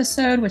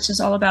episode, which is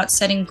all about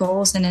setting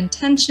goals and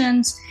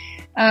intentions.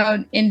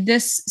 In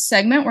this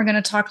segment, we're going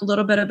to talk a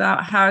little bit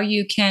about how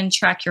you can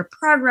track your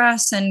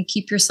progress and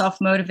keep yourself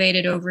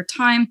motivated over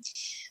time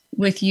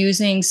with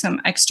using some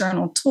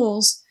external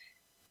tools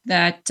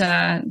that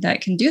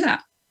can do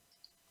that.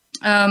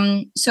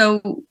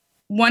 So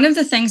one of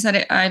the things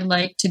that I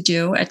like to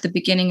do at the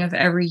beginning of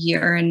every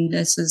year, and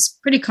this is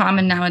pretty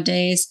common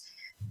nowadays,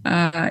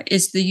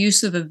 is the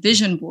use of a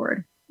vision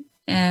board.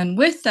 And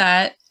with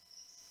that,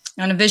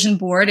 on a vision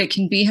board, it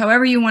can be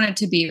however you want it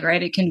to be,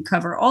 right? It can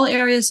cover all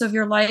areas of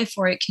your life,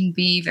 or it can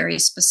be very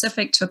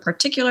specific to a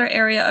particular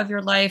area of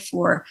your life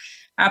or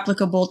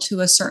applicable to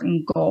a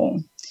certain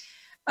goal.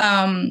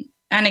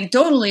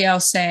 Anecdotally,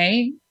 I'll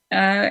say,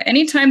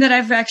 anytime that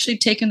I've actually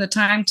taken the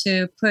time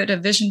to put a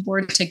vision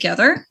board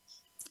together,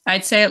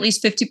 I'd say at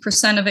least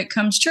 50% of it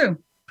comes true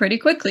pretty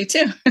quickly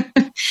too.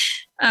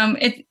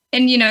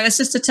 It's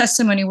just a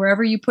testimony.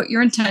 Wherever you put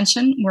your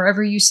intention,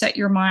 wherever you set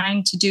your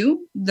mind to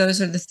do,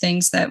 those are the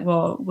things that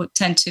will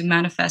tend to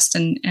manifest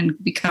and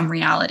become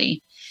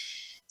reality.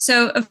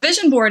 So a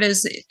vision board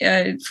is,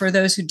 for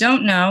those who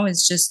don't know,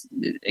 is just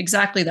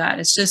exactly that.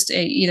 It's just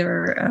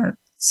either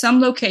some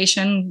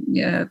location,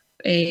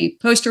 a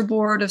poster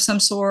board of some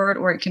sort,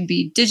 or it can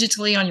be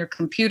digitally on your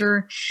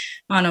computer,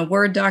 on a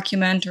Word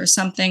document or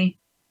something,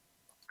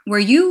 where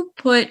you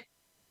put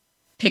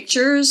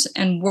pictures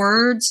and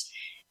words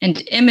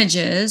and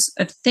images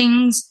of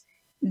things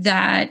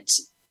that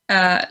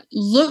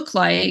look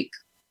like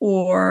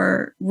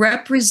or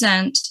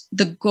represent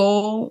the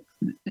goal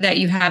that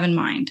you have in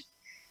mind.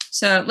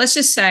 So let's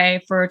just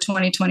say for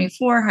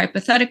 2024,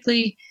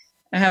 hypothetically,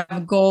 I have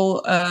a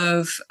goal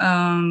of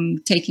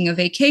taking a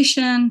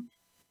vacation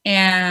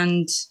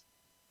and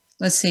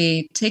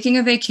taking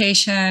a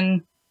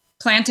vacation,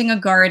 planting a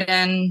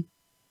garden,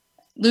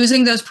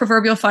 losing those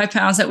proverbial 5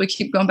 pounds that we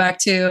keep going back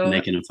to.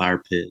 Making a fire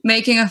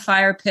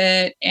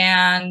pit.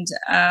 And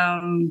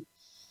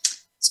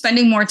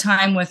spending more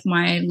time with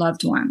my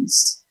loved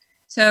ones.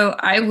 So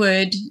I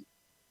would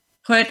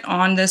put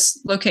on this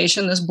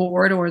location, this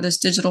board or this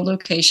digital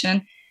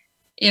location,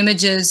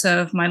 images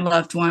of my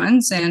loved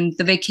ones and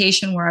the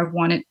vacation where I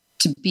want it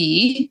to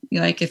be.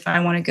 Like if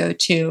I want to go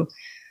to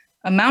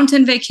a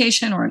mountain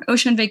vacation or an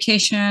ocean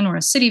vacation or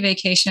a city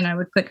vacation, I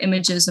would put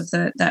images of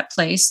that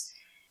place.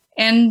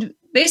 And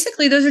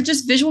basically, those are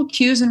just visual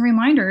cues and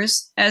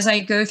reminders. As I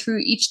go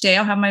through each day,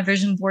 I'll have my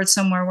vision board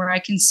somewhere where I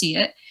can see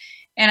it.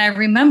 And I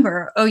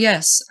remember, oh,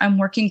 yes, I'm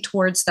working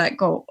towards that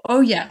goal.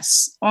 Oh,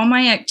 yes, all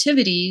my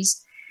activities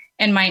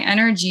and my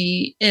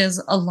energy is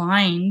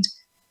aligned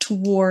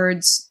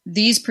towards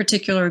these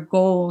particular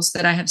goals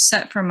that I have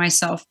set for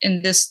myself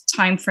in this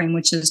time frame,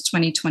 which is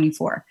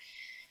 2024.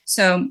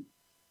 So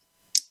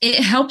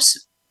it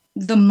helps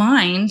the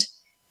mind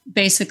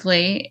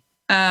basically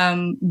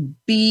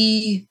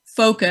be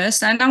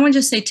focused. And I want to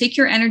just say, take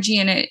your energy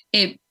and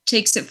it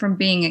takes it from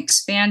being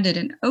expanded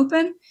and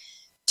open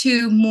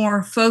to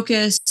more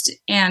focused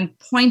and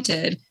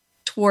pointed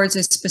towards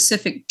a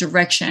specific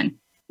direction.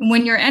 And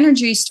when your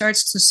energy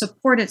starts to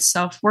support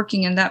itself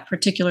working in that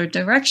particular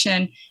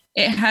direction,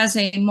 it has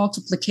a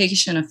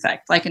multiplication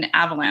effect, like an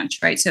avalanche,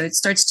 right? So it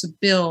starts to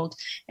build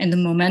and the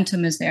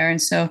momentum is there.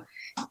 And so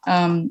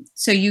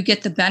you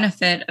get the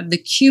benefit of the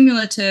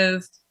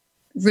cumulative,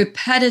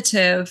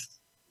 repetitive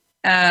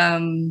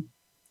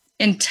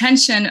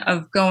intention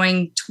of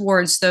going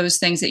towards those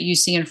things that you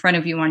see in front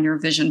of you on your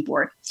vision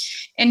board.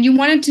 And you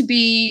want it to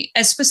be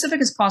as specific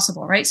as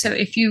possible, right? So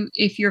if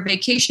your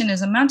vacation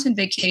is a mountain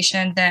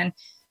vacation, then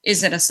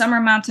is it a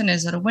summer mountain?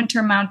 Is it a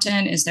winter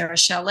mountain? Is there a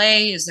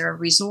chalet? Is there a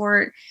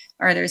resort?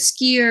 Are there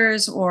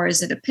skiers, or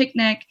is it a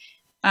picnic?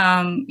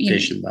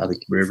 Fishing by the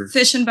river,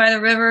 fishing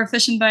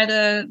by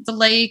the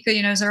lake,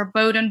 is there a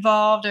boat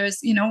involved, or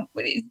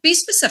be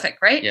specific,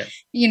 right? Yeah.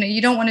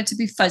 You don't want it to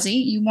be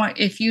fuzzy.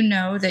 If you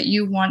know that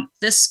you want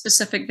this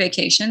specific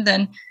vacation,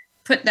 then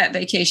put that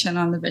vacation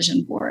on the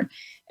vision board.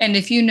 And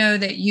if you know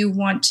that you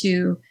want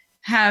to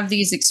have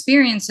these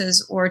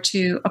experiences or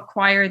to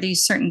acquire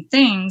these certain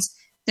things,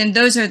 then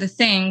those are the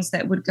things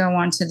that would go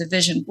onto the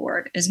vision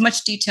board, as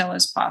much detail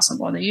as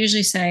possible. They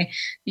usually say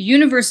the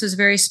universe is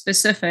very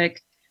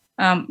specific.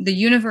 The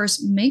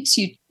universe makes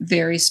you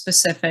very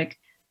specific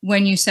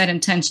when you set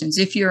intentions.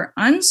 If you're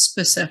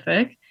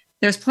unspecific,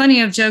 there's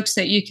plenty of jokes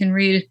that you can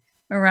read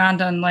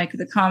around on like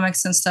the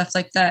comics and stuff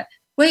like that.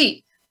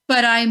 Wait,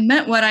 but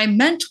what I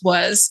meant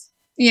was,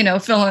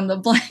 fill in the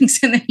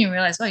blanks. And then you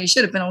realize, well, you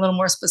should have been a little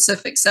more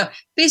specific. So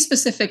be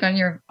specific on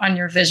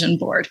your vision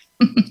board.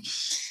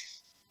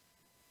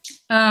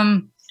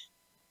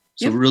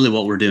 So really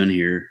what we're doing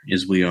here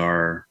is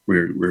we're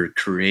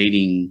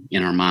creating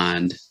in our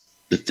mind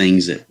the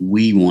things that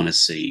we want to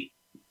see,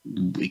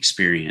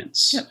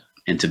 experience,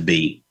 and to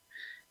be.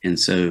 And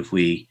so if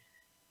we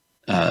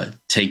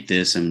take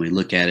this and we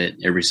look at it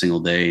every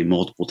single day,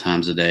 multiple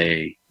times a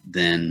day,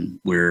 then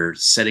we're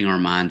setting our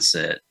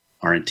mindset,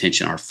 our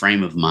intention, our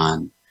frame of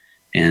mind,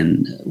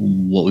 and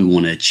what we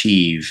want to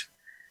achieve.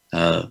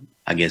 I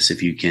guess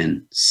if you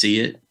can see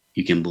it,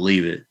 you can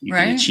believe it, you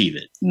can achieve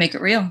it. Make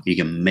it real. You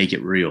can make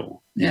it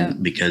real. Yeah.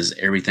 And because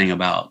everything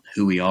about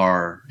who we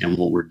are and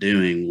what we're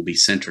doing will be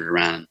centered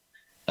around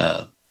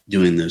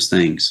doing those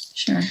things.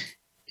 Sure.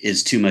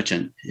 Is there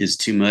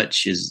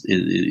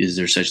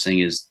such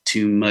thing as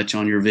too much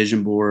on your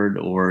vision board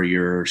or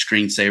your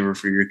screensaver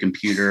for your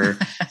computer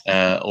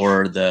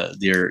or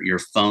your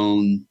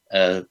phone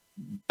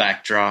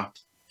backdrop?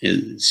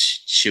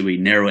 Should we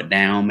narrow it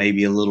down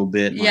maybe a little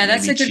bit? Yeah,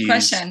 that's a good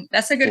question.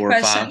 That's a good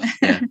question.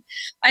 Yeah.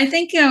 I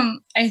think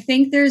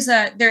there is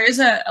a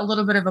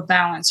little bit of a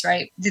balance,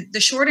 right? The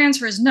short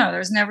answer is no.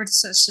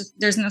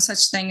 There's no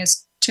such thing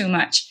as too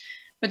much.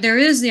 But there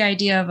is the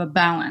idea of a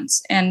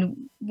balance. And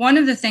one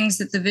of the things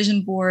that the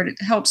vision board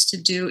helps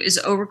to do is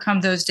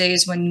overcome those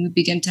days when you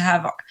begin to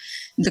have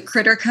the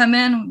critter come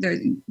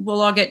in. We'll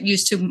all get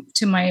used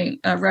to my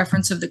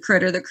reference of the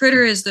critter. The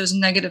critter is those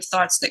negative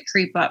thoughts that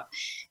creep up.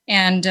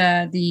 And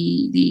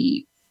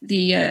the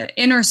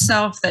inner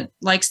self that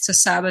likes to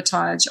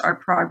sabotage our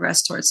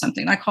progress towards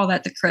something. I call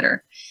that the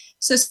critter.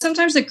 So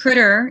sometimes the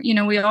critter,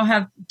 we all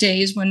have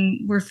days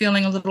when we're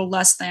feeling a little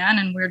less than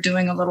and we're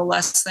doing a little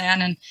less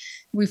than, and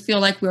we feel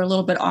like we're a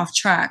little bit off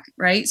track,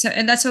 right? So,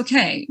 and that's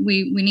okay.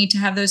 We need to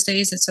have those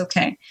days. It's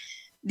okay.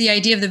 The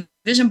idea of the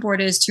vision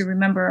board is to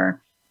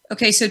remember,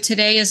 okay, so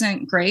today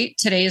isn't great.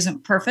 Today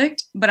isn't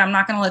perfect, but I'm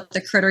not going to let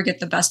the critter get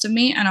the best of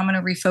me. And I'm going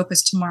to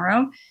refocus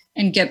tomorrow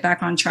and get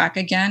back on track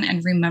again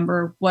and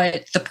remember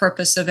what the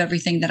purpose of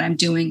everything that I'm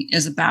doing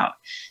is about.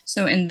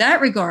 So in that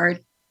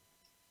regard,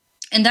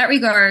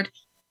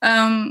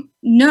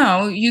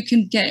 no, you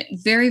can get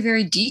very,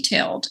 very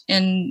detailed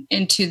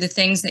into the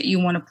things that you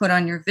want to put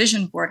on your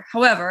vision board.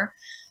 However,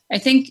 I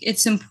think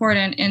it's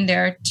important in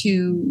there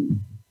to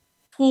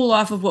pull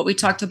off of what we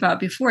talked about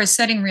before, is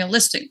setting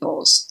realistic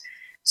goals.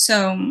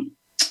 So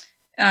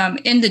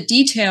in the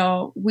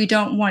detail, we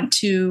don't want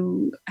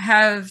to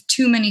have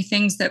too many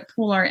things that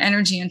pull our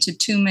energy into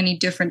too many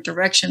different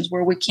directions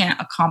where we can't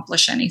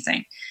accomplish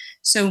anything.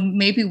 So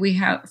maybe we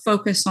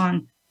focus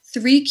on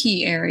 3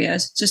 key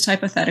areas, just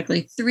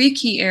hypothetically, 3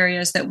 key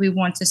areas that we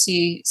want to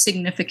see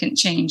significant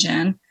change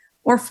in,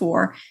 or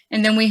 4.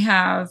 And then we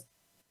have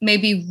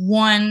maybe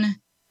 1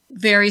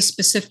 very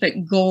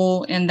specific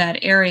goal in that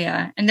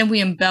area. And then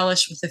we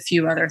embellish with a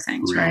few other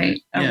things,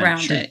 right?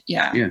 Around it.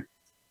 Yeah.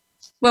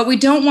 What we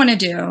don't want to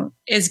do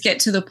is get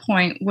to the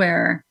point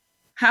where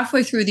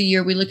halfway through the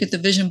year, we look at the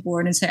vision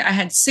board and say, I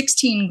had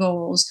 16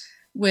 goals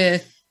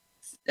with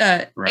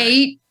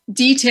 8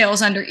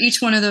 details under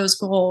each one of those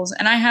goals,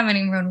 and I haven't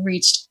even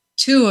reached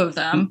 2 of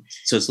them.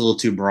 So it's a little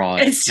too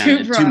broad. It's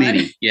too broad. Too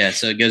many. Yeah.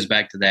 So it goes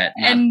back to that.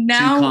 And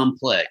now, too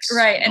complex.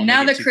 Right. And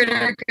now the critter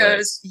complex.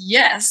 goes,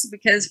 yes,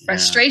 because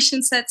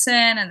frustration sets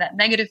in and that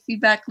negative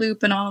feedback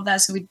loop and all of that.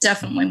 So we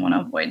definitely want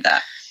to avoid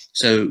that.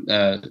 So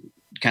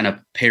kind of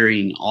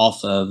pairing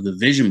off of the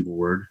vision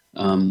board,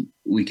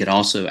 we could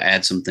also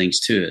add some things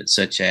to it,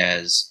 such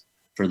as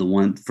for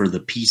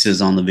the pieces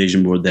on the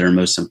vision board that are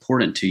most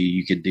important to you,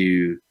 you could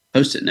do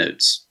Post-it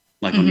notes,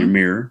 like on your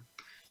mirror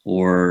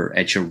or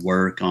at your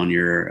work on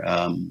your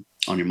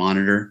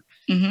monitor,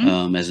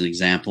 as an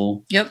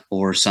example. Yep.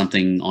 Or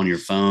something on your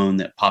phone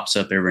that pops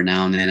up every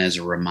now and then as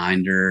a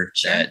reminder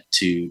that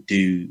to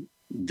do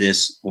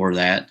this or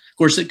that. Of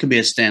course, it could be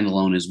a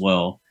standalone as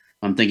well.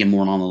 I'm thinking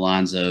more along the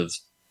lines of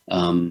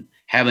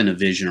having a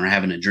vision or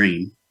having a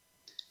dream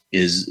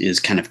is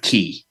kind of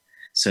key.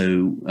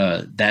 So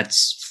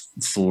that's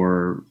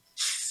for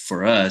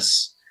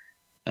us.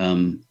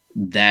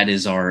 That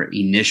is our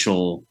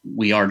initial,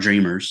 we are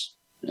dreamers,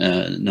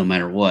 no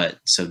matter what.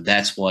 So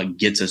that's what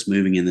gets us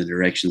moving in the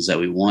directions that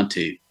we want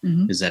to,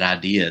 is that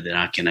idea that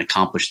I can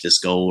accomplish this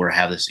goal or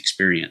have this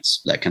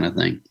experience, that kind of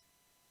thing.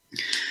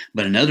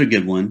 But another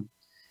good one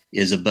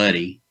is a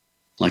buddy,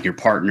 like your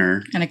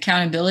partner. An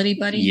accountability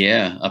buddy?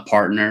 Yeah, a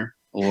partner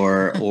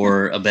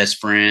or a best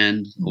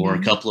friend or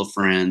a couple of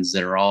friends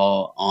that are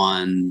all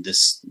on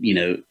this,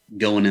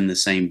 going in the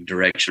same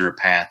direction or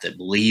path, that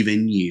believe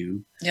in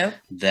you,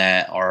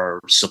 that are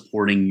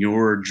supporting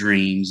your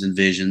dreams and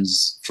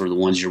visions for the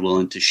ones you're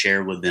willing to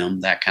share with them,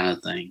 that kind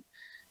of thing,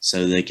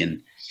 so they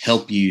can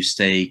help you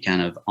stay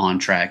kind of on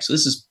track. So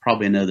this is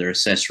probably another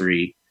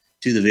accessory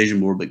to the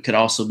vision board, but could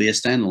also be a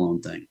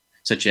standalone thing,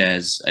 such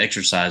as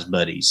exercise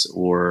buddies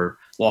or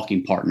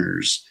walking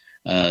partners,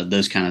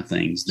 those kind of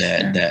things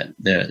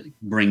that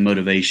bring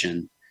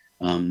motivation.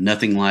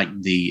 Nothing like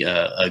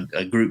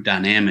a group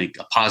dynamic,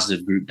 a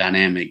positive group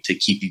dynamic to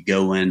keep you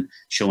going,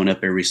 showing up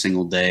every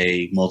single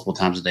day, multiple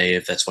times a day,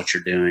 if that's what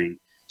you're doing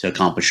to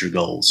accomplish your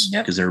goals,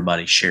 because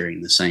everybody's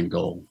sharing the same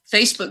goal.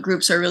 Facebook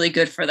groups are really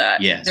good for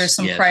that. Yes, there's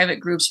some private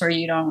groups where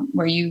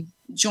you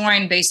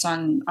join based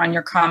on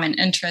your common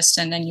interest,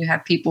 and then you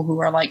have people who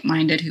are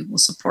like-minded who will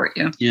support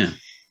you. Yeah.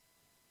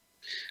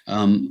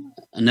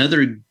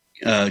 Another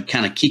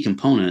kind of key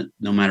component,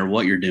 no matter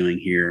what you're doing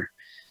here,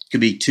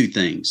 could be two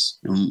things.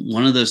 And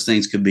one of those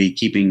things could be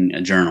keeping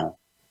a journal.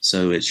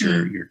 So it's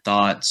your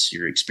thoughts,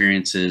 your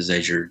experiences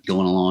as you're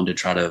going along to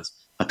try to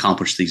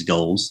accomplish these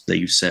goals that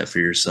you've set for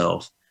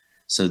yourself,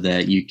 so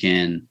that you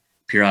can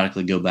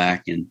periodically go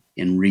back and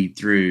read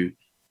through.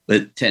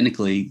 But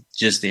technically,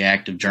 just the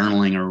act of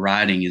journaling or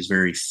writing is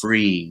very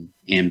freeing.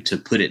 And to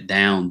put it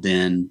down,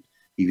 then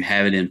you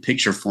have it in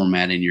picture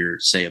format in your,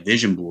 say, a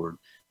vision board.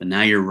 But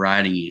now you're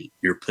writing it.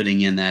 You're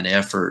putting in that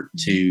effort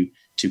to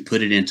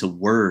put it into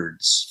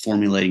words,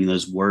 formulating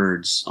those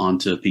words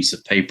onto a piece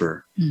of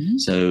paper.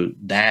 So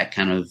that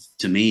kind of,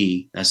 to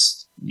me,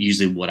 that's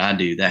usually what I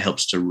do. That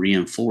helps to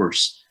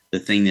reinforce the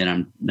thing that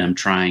I'm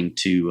trying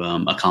to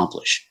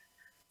accomplish,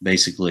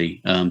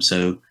 basically.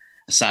 So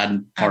a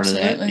side part of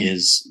that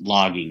is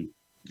logging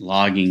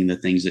the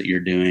things that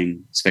you're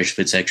doing, especially if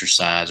it's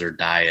exercise or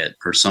diet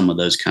or some of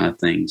those kind of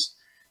things,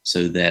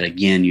 so that,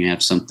 again, you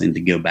have something to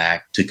go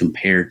back to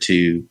compare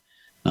to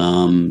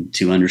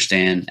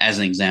understand. As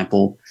an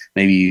example,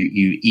 maybe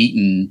you've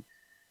eaten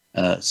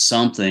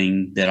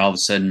something that all of a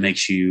sudden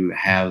makes you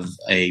have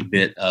a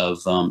bit of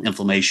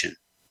inflammation,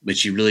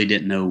 but you really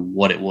didn't know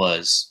what it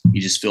was.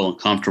 You just feel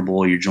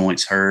uncomfortable. Your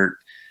joints hurt.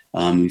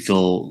 You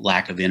feel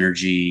lack of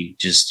energy.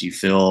 Just you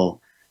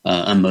feel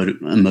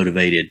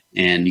unmotivated,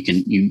 and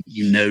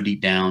you know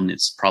deep down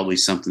it's probably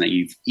something that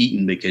you've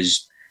eaten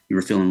because you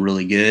were feeling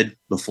really good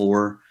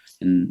before,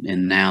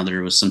 and now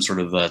there was some sort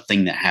of a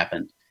thing that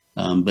happened.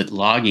 But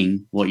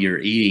logging what you're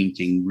eating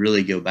can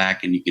really go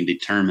back, and you can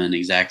determine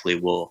exactly,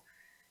 well,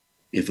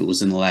 if it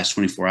was in the last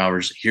 24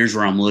 hours, here's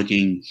where I'm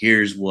looking.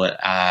 Here's what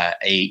I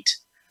ate.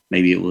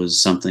 Maybe it was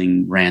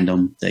something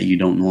random that you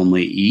don't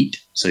normally eat,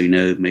 so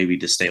maybe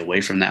to stay away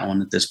from that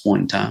one at this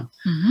point in time.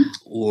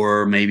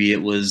 Or maybe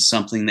it was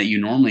something that you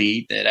normally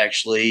eat that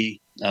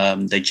actually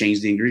they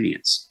changed the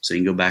ingredients, so you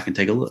can go back and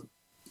take a look.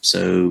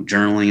 So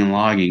journaling and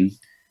logging,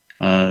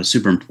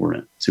 super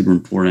important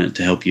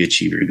to help you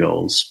achieve your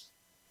goals.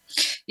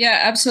 Yeah,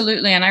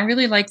 absolutely. And I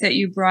really like that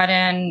you brought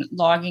in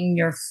logging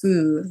your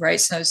food, right?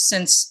 So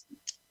since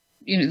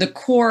the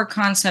core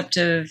concept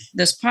of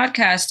this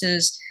podcast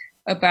is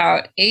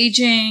about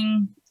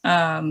aging,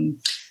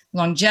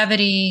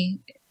 longevity,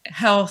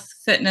 health,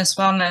 fitness,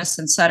 wellness,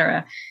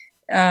 etc.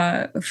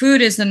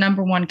 Food is the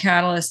number one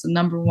catalyst,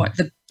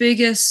 the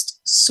biggest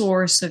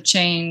source of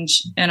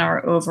change in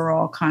our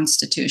overall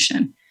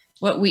constitution.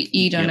 What we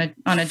eat on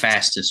a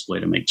fastest way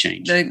to make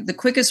change. The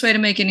quickest way to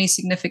make any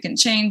significant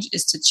change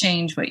is to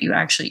change what you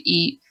actually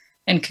eat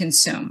and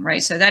consume,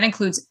 right? So that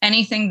includes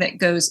anything that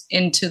goes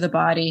into the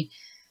body,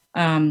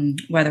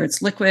 whether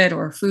it's liquid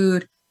or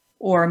food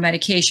or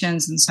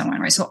medications and so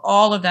on, right? So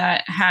all of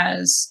that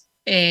has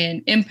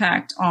an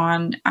impact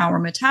on our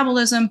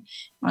metabolism,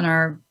 on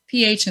our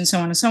pH, and so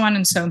on and so on.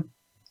 And so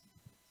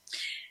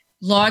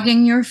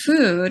logging your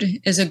food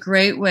is a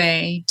great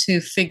way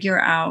to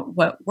figure out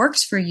what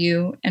works for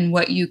you and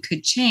what you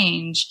could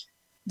change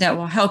that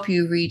will help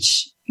you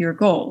reach your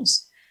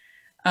goals.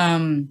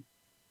 And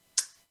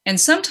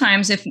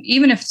sometimes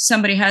even if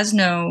somebody has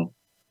no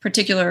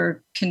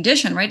particular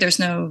condition, right? There's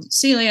no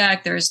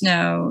celiac, there's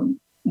no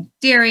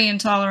dairy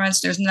intolerance,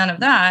 there's none of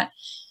that.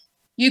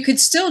 You could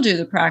still do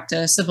the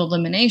practice of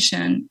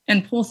elimination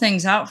and pull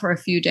things out for a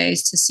few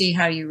days to see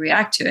how you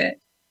react to it.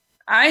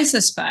 I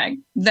suspect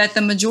that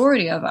the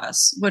majority of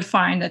us would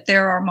find that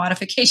there are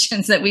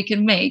modifications that we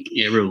can make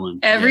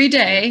every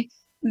day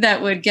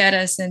that would get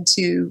us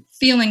into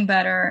feeling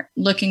better,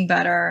 looking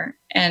better,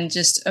 and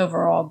just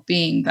overall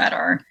being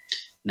better.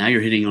 Now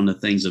you're hitting on the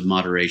things of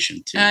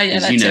moderation too.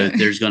 Too.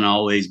 There's going to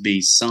always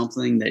be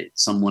something that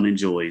someone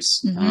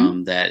enjoys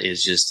that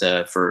is just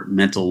for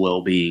mental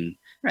well-being.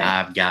 Right.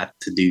 I've got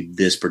to do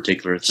this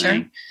particular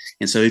thing. Sure.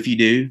 And so if you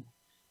do,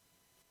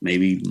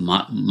 maybe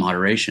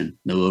moderation,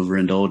 no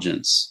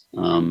overindulgence.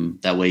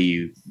 That way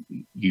you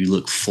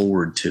look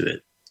forward to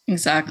it.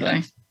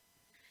 Exactly.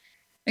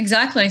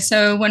 Exactly.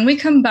 So when we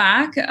come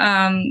back,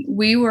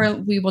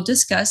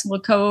 we'll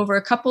go over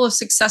a couple of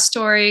success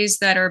stories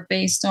that are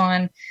based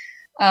on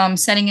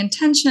setting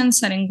intentions,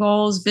 setting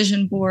goals,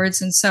 vision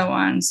boards, and so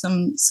on.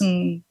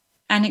 Some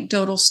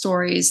anecdotal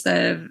stories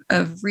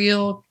of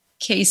real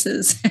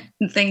cases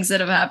and things that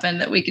have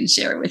happened that we can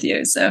share with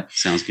you. So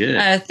sounds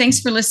good.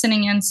 Thanks for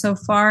listening in so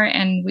far,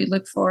 and we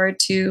look forward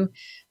to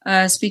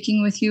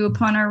speaking with you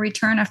upon our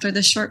return after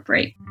this short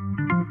break.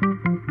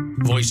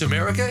 Voice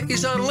America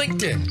is on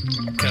LinkedIn.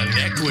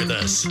 Connect with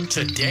us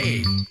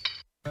today.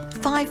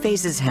 5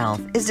 Phases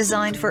Health is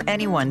designed for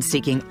anyone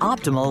seeking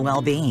optimal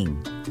well-being.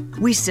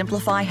 We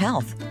simplify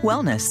health,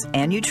 wellness,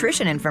 and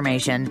nutrition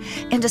information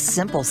into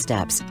simple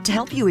steps to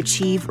help you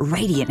achieve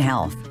radiant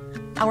health.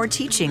 Our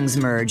teachings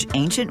merge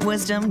ancient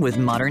wisdom with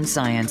modern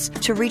science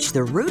to reach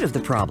the root of the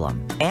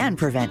problem and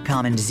prevent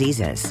common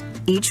diseases.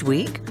 Each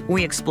week,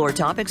 we explore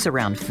topics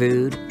around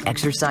food,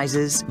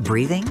 exercises,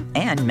 breathing,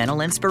 and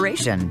mental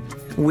inspiration.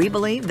 We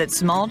believe that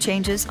small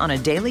changes on a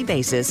daily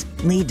basis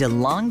lead to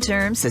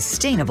long-term,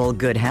 sustainable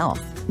good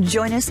health.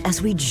 Join us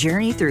as we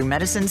journey through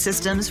medicine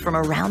systems from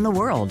around the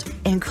world,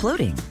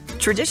 including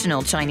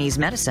traditional Chinese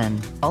medicine,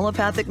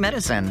 allopathic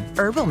medicine,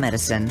 herbal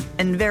medicine,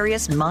 and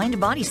various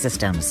mind-body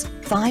systems.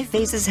 5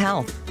 Phases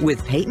Health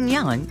with Peyton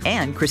Young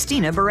and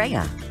Christina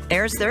Barea.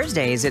 Airs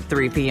Thursdays at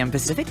 3 p.m.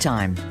 Pacific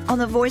Time on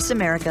the Voice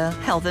America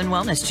Health and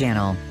Wellness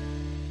Channel.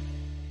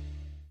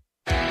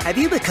 Have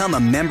you become a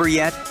member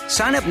yet?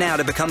 Sign up now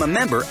to become a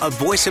member of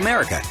Voice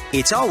America.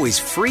 It's always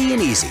free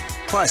and easy.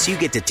 Plus, you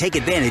get to take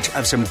advantage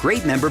of some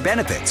great member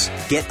benefits.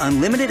 Get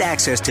unlimited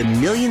access to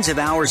millions of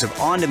hours of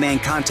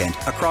on-demand content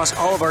across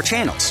all of our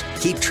channels.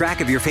 Keep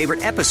track of your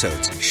favorite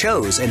episodes,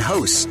 shows, and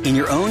hosts in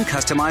your own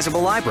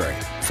customizable library.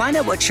 Find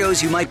out what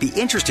shows you might be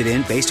interested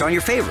in based on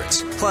your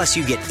favorites. Plus,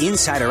 you get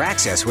insider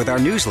access with our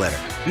newsletter.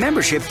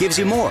 Membership gives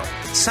you more.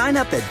 Sign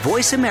up at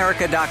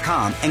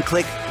voiceamerica.com and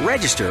click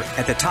register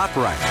at the top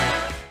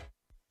right.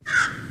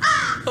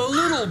 A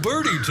little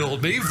birdie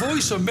told me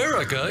Voice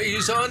America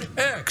is on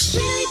X.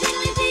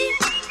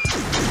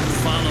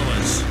 Follow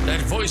us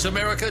at Voice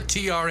America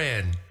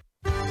TRN.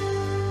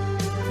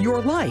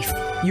 Your life,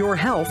 your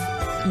health,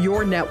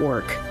 your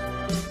network.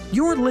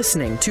 You're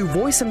listening to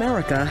Voice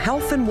America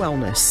Health and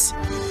Wellness.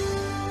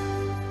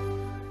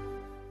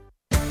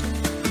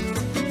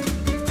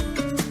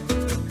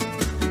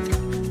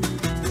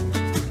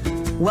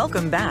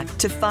 Welcome back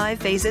to 5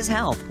 Phases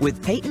Health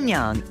with Peyton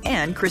Young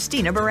and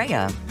Christina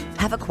Barea.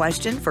 Have a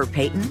question for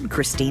Peyton,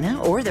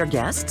 Christina, or their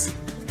guests?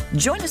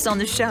 Join us on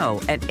the show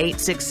at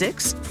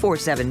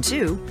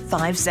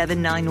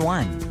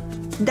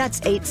 866-472-5791. That's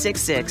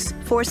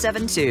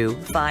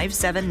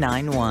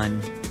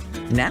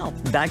 866-472-5791. Now,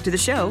 back to the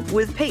show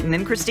with Peyton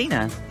and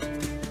Christina.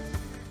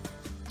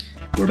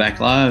 We're back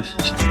live,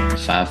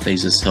 5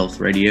 Phases Health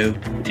Radio,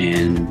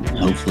 and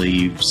hopefully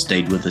you've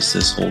stayed with us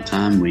this whole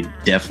time. We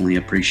definitely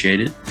appreciate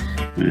it.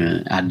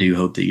 I do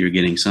hope that you're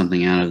getting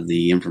something out of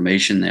the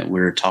information that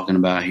we're talking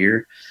about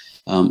here.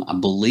 I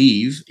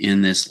believe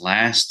in this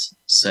last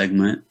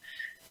segment,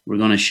 we're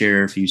going to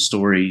share a few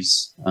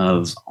stories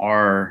of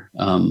our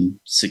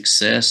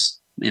success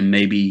and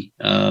maybe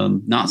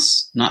not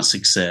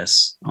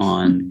success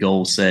on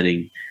goal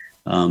setting.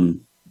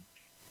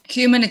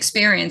 Human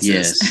experiences.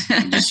 Yes,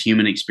 just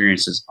human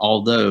experiences.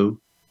 Although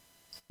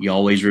you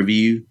always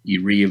review,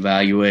 you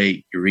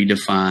reevaluate, you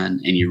redefine,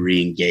 and you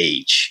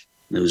reengage.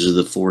 Those are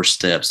the 4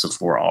 steps, the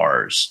 4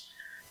 R's.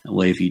 That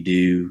way, if you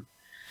do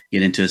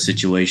get into a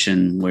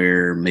situation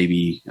where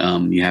maybe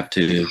you have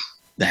to,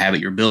 the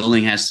habit you're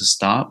building has to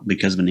stop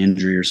because of an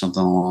injury or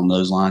something along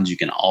those lines, you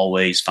can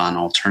always find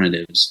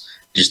alternatives.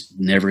 Just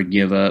never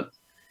give up,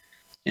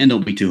 and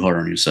don't be too hard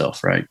on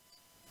yourself, right?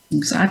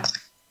 Exactly.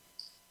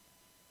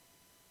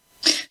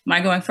 Am I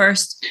going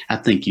first? I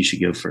think you should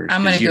go first.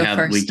 I'm going to go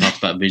first. We talked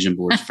about vision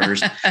boards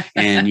first,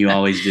 and you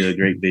always do a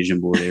great vision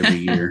board every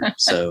year.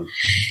 So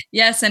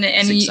yes, and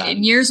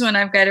in years when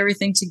I've got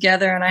everything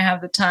together and I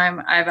have the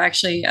time, I've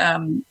actually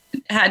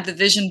had the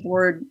vision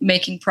board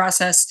making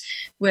process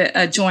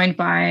joined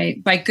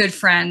by good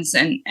friends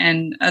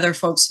and other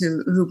folks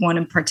who want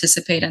to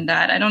participate in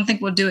that. I don't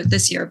think we'll do it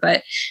this year,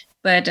 but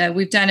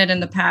we've done it in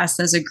the past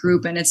as a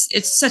group, and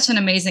it's such an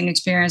amazing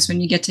experience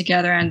when you get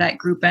together and that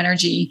group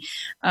energy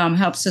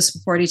helps to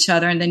support each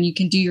other. And then you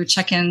can do your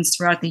check-ins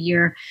throughout the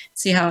year,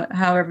 see how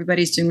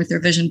everybody's doing with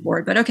their vision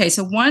board. But okay,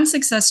 so one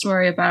success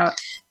story about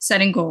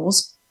setting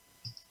goals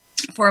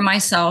for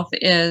myself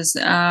is,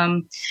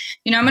 I'm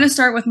going to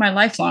start with my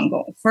lifelong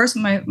goal. First,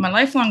 my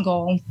lifelong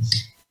goal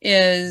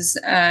is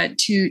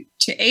to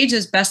age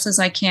as best as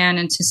I can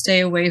and to stay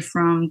away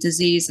from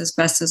disease as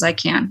best as I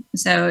can.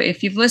 So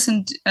if you've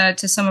listened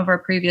to some of our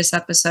previous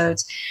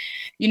episodes,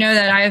 you know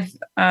that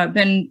I've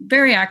been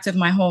very active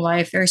my whole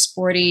life, very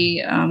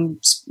sporty,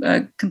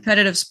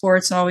 competitive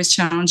sports, always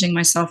challenging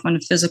myself on a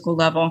physical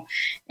level.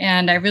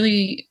 And I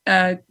really,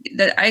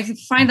 that I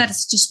find that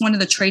it's just one of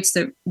the traits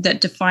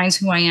that defines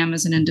who I am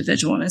as an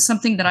individual. And it's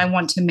something that I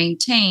want to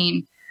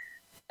maintain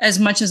as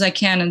much as I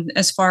can and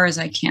as far as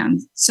I can.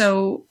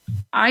 So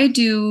I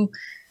do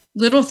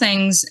little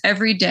things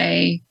every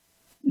day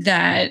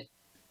that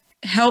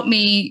help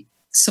me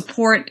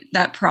support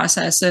that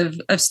process of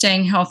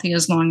staying healthy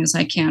as long as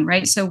I can,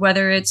 right? So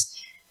whether it's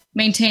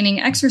maintaining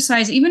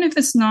exercise, even if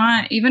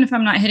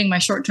I'm not hitting my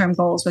short-term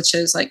goals, which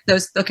is like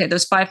those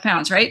 5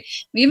 pounds, right?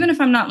 Even if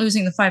I'm not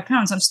losing the 5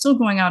 pounds, I'm still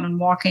going out and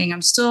walking.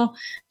 I'm still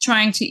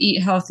trying to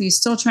eat healthy,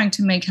 still trying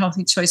to make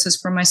healthy choices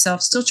for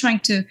myself, still trying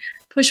to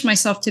push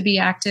myself to be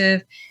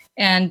active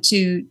and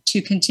to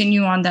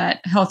continue on that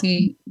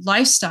healthy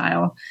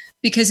lifestyle,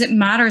 because it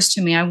matters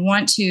to me. I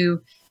want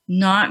to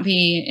not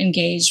be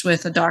engaged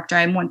with a doctor.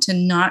 I want to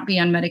not be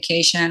on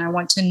medication. I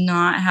want to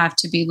not have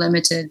to be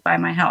limited by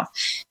my health.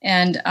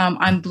 And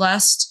I'm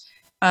blessed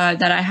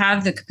that I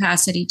have the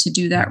capacity to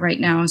do that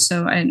right now.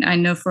 So I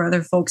know for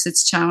other folks,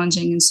 it's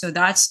challenging. And so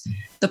that's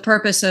the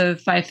purpose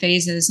of 5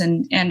 Phases.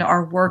 And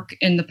our work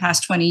in the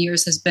past 20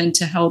 years has been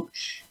to help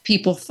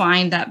people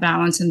find that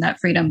balance and that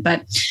freedom.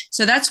 But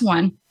so that's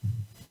one.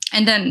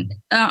 And then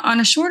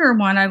on a shorter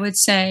one, I would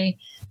say,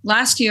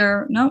 last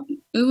year, no,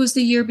 it was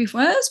the year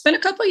before. Well, it's been a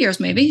couple of years,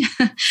 maybe.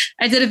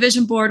 I did a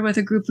vision board with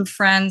a group of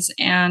friends.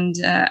 And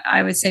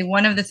I would say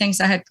one of the things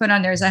I had put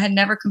on there is I had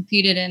never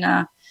competed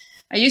I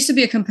used to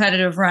be a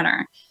competitive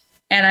runner.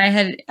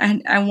 And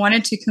I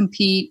wanted to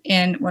compete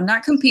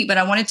not compete, but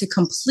I wanted to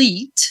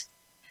complete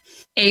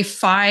a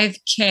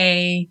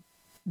 5K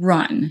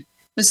run.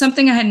 It was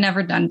something I had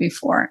never done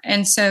before.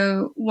 And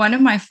so one of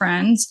my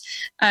friends,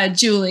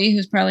 Julie,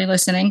 who's probably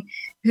listening,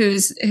 who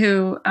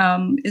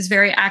is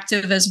very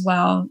active as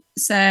well,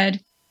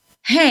 said,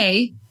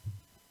 "Hey,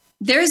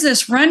 there's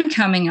this run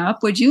coming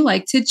up. Would you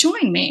like to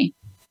join me?"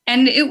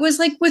 And it was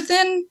like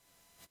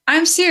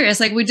I'm serious.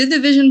 Like, we did the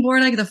vision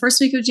board like the first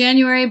week of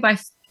January. By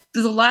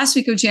the last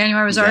week of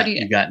January,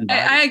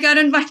 I got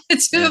invited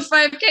to a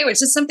 5K,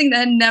 which is something that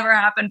had never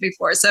happened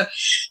before. So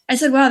I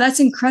said, wow,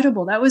 that's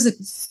incredible. That was a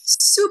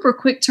super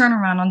quick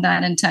turnaround on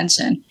that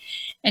intention.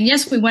 And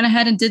yes, we went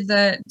ahead and did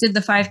the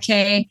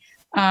 5K.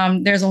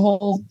 There's a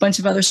whole bunch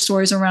of other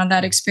stories around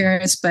that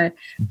experience, but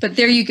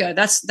there you go.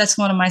 That's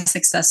one of my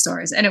success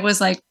stories. And it was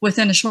like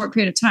within a short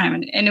period of time,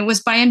 and it was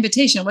by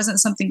invitation. It wasn't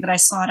something that I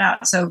sought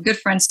out. So a good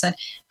friend said,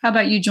 "How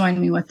about you join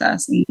me with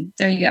us?" And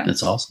there you go.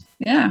 That's awesome.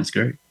 Yeah, that's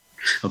great.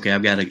 Okay,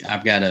 I've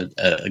got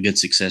a good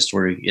success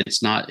story.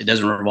 It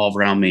doesn't revolve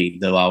around me,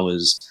 though I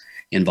was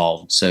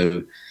involved.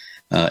 So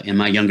in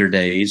my younger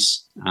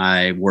days,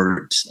 I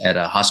worked at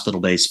a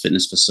hospital-based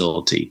fitness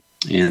facility.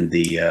 And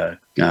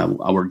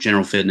I worked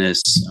general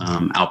fitness,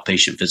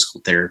 outpatient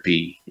physical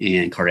therapy,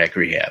 and cardiac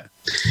rehab.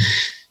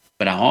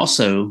 But I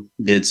also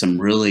did some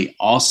really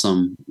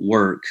awesome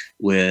work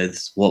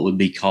with what would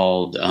be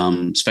called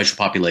special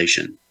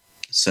population.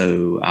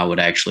 So I would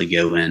actually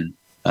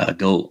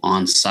go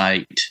on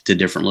site to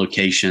different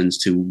locations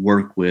to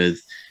work with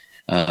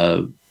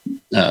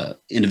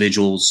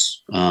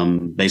individuals,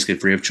 basically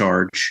free of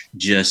charge,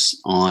 just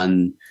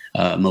on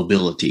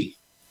mobility.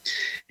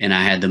 And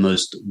I had the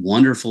most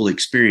wonderful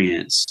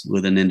experience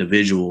with an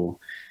individual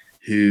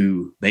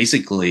who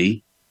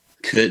basically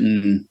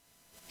couldn't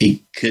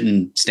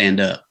stand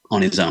up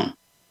on his own.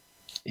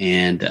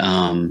 And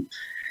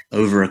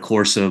over a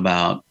course of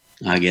about,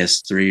 I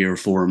guess, 3 or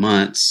 4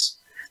 months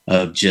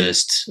of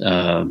just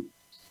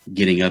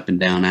getting up and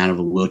down out of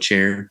a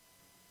wheelchair,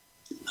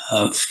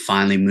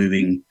 finally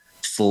moving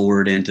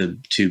forward into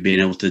being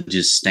able to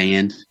just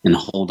stand and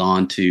hold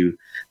on to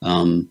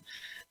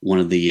one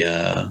of the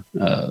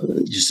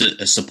just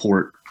a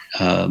support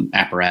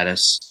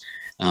apparatus,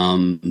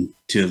 to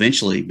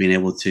eventually being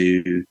able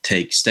to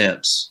take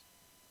steps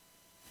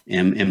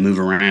and move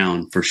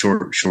around for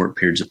short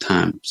periods of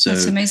time. So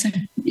that's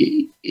amazing.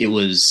 It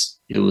was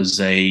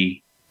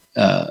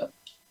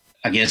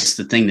I guess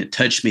the thing that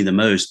touched me the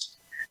most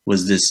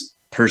was this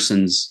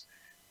person's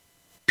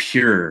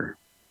pure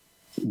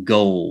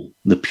goal,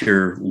 the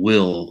pure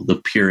will, the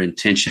pure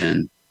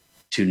intention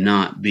to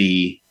not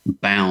be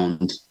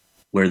bound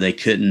where they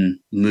couldn't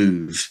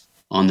move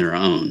on their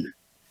own.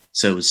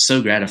 So it was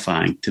so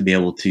gratifying to be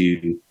able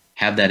to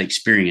have that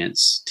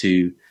experience,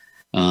 to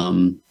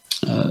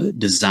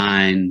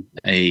design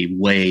a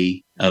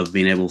way of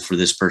being able for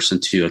this person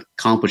to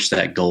accomplish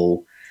that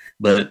goal.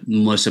 But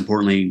most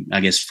importantly,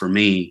 I guess for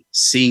me,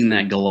 seeing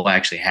that goal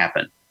actually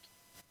happen.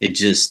 It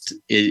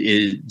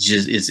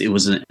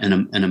was an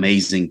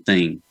amazing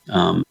thing.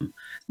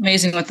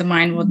 Amazing what the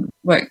mind will,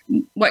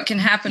 what can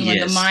happen when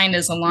the mind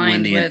is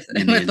aligned with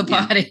the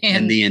body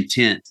and the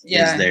intent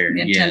is there.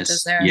 The intent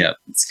is there. Yep.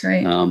 It's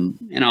great.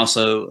 And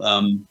also,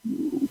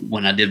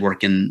 when I did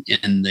work in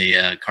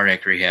the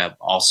cardiac rehab,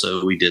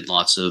 also we did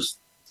lots of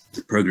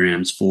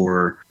programs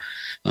for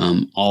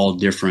all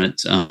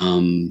different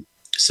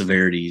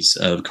severities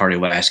of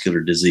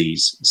cardiovascular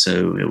disease.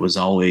 So it was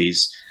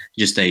always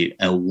just a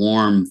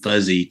warm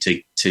fuzzy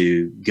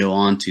to go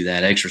onto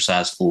that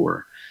exercise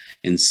floor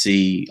and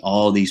see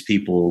all these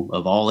people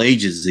of all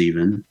ages.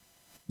 Even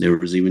there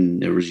was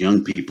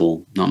young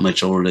people, not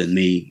much older than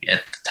me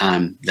at the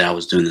time that I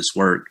was doing this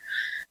work,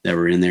 that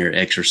were in there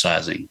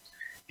exercising.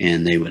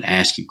 and they would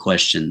ask you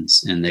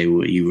questions, and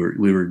we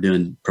were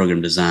doing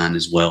program design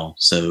as well,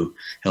 so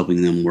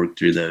helping them work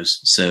through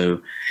those.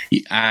 So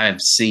I've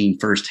seen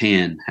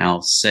firsthand how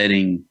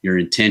setting your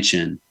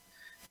intention,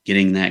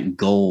 getting that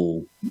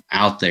goal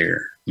out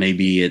there,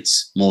 maybe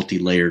it's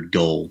multi-layered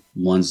goal,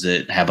 ones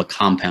that have a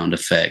compound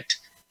effect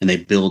and they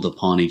build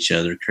upon each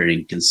other,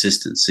 creating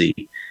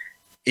consistency.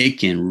 It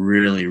can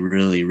really,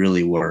 really,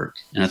 really work.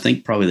 And I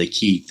think probably the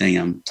key thing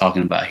I'm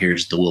talking about here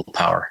is the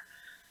willpower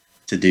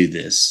to do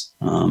this,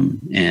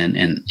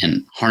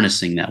 and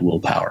harnessing that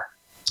willpower.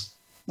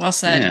 Well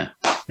said.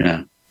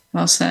 Yeah.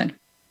 Well said.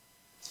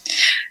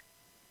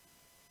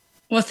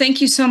 Well,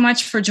 thank you so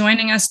much for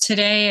joining us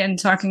today and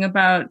talking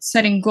about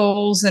setting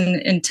goals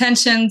and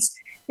intentions.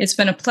 It's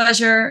been a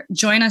pleasure.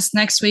 Join us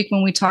next week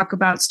when we talk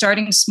about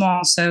starting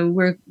small. So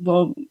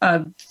we'll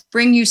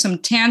bring you some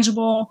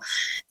tangible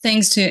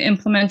things to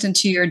implement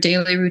into your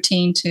daily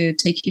routine to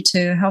take you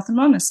to health and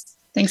wellness.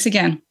 Thanks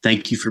again.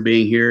 Thank you for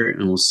being here,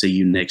 and we'll see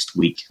you next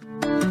week.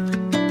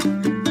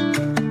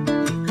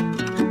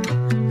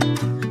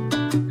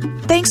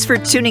 Thanks for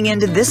tuning in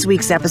to this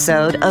week's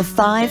episode of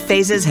 5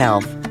 Phases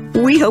Health.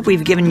 We hope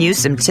we've given you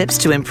some tips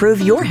to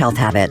improve your health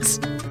habits.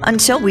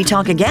 Until we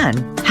talk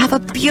again, have a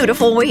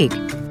beautiful week.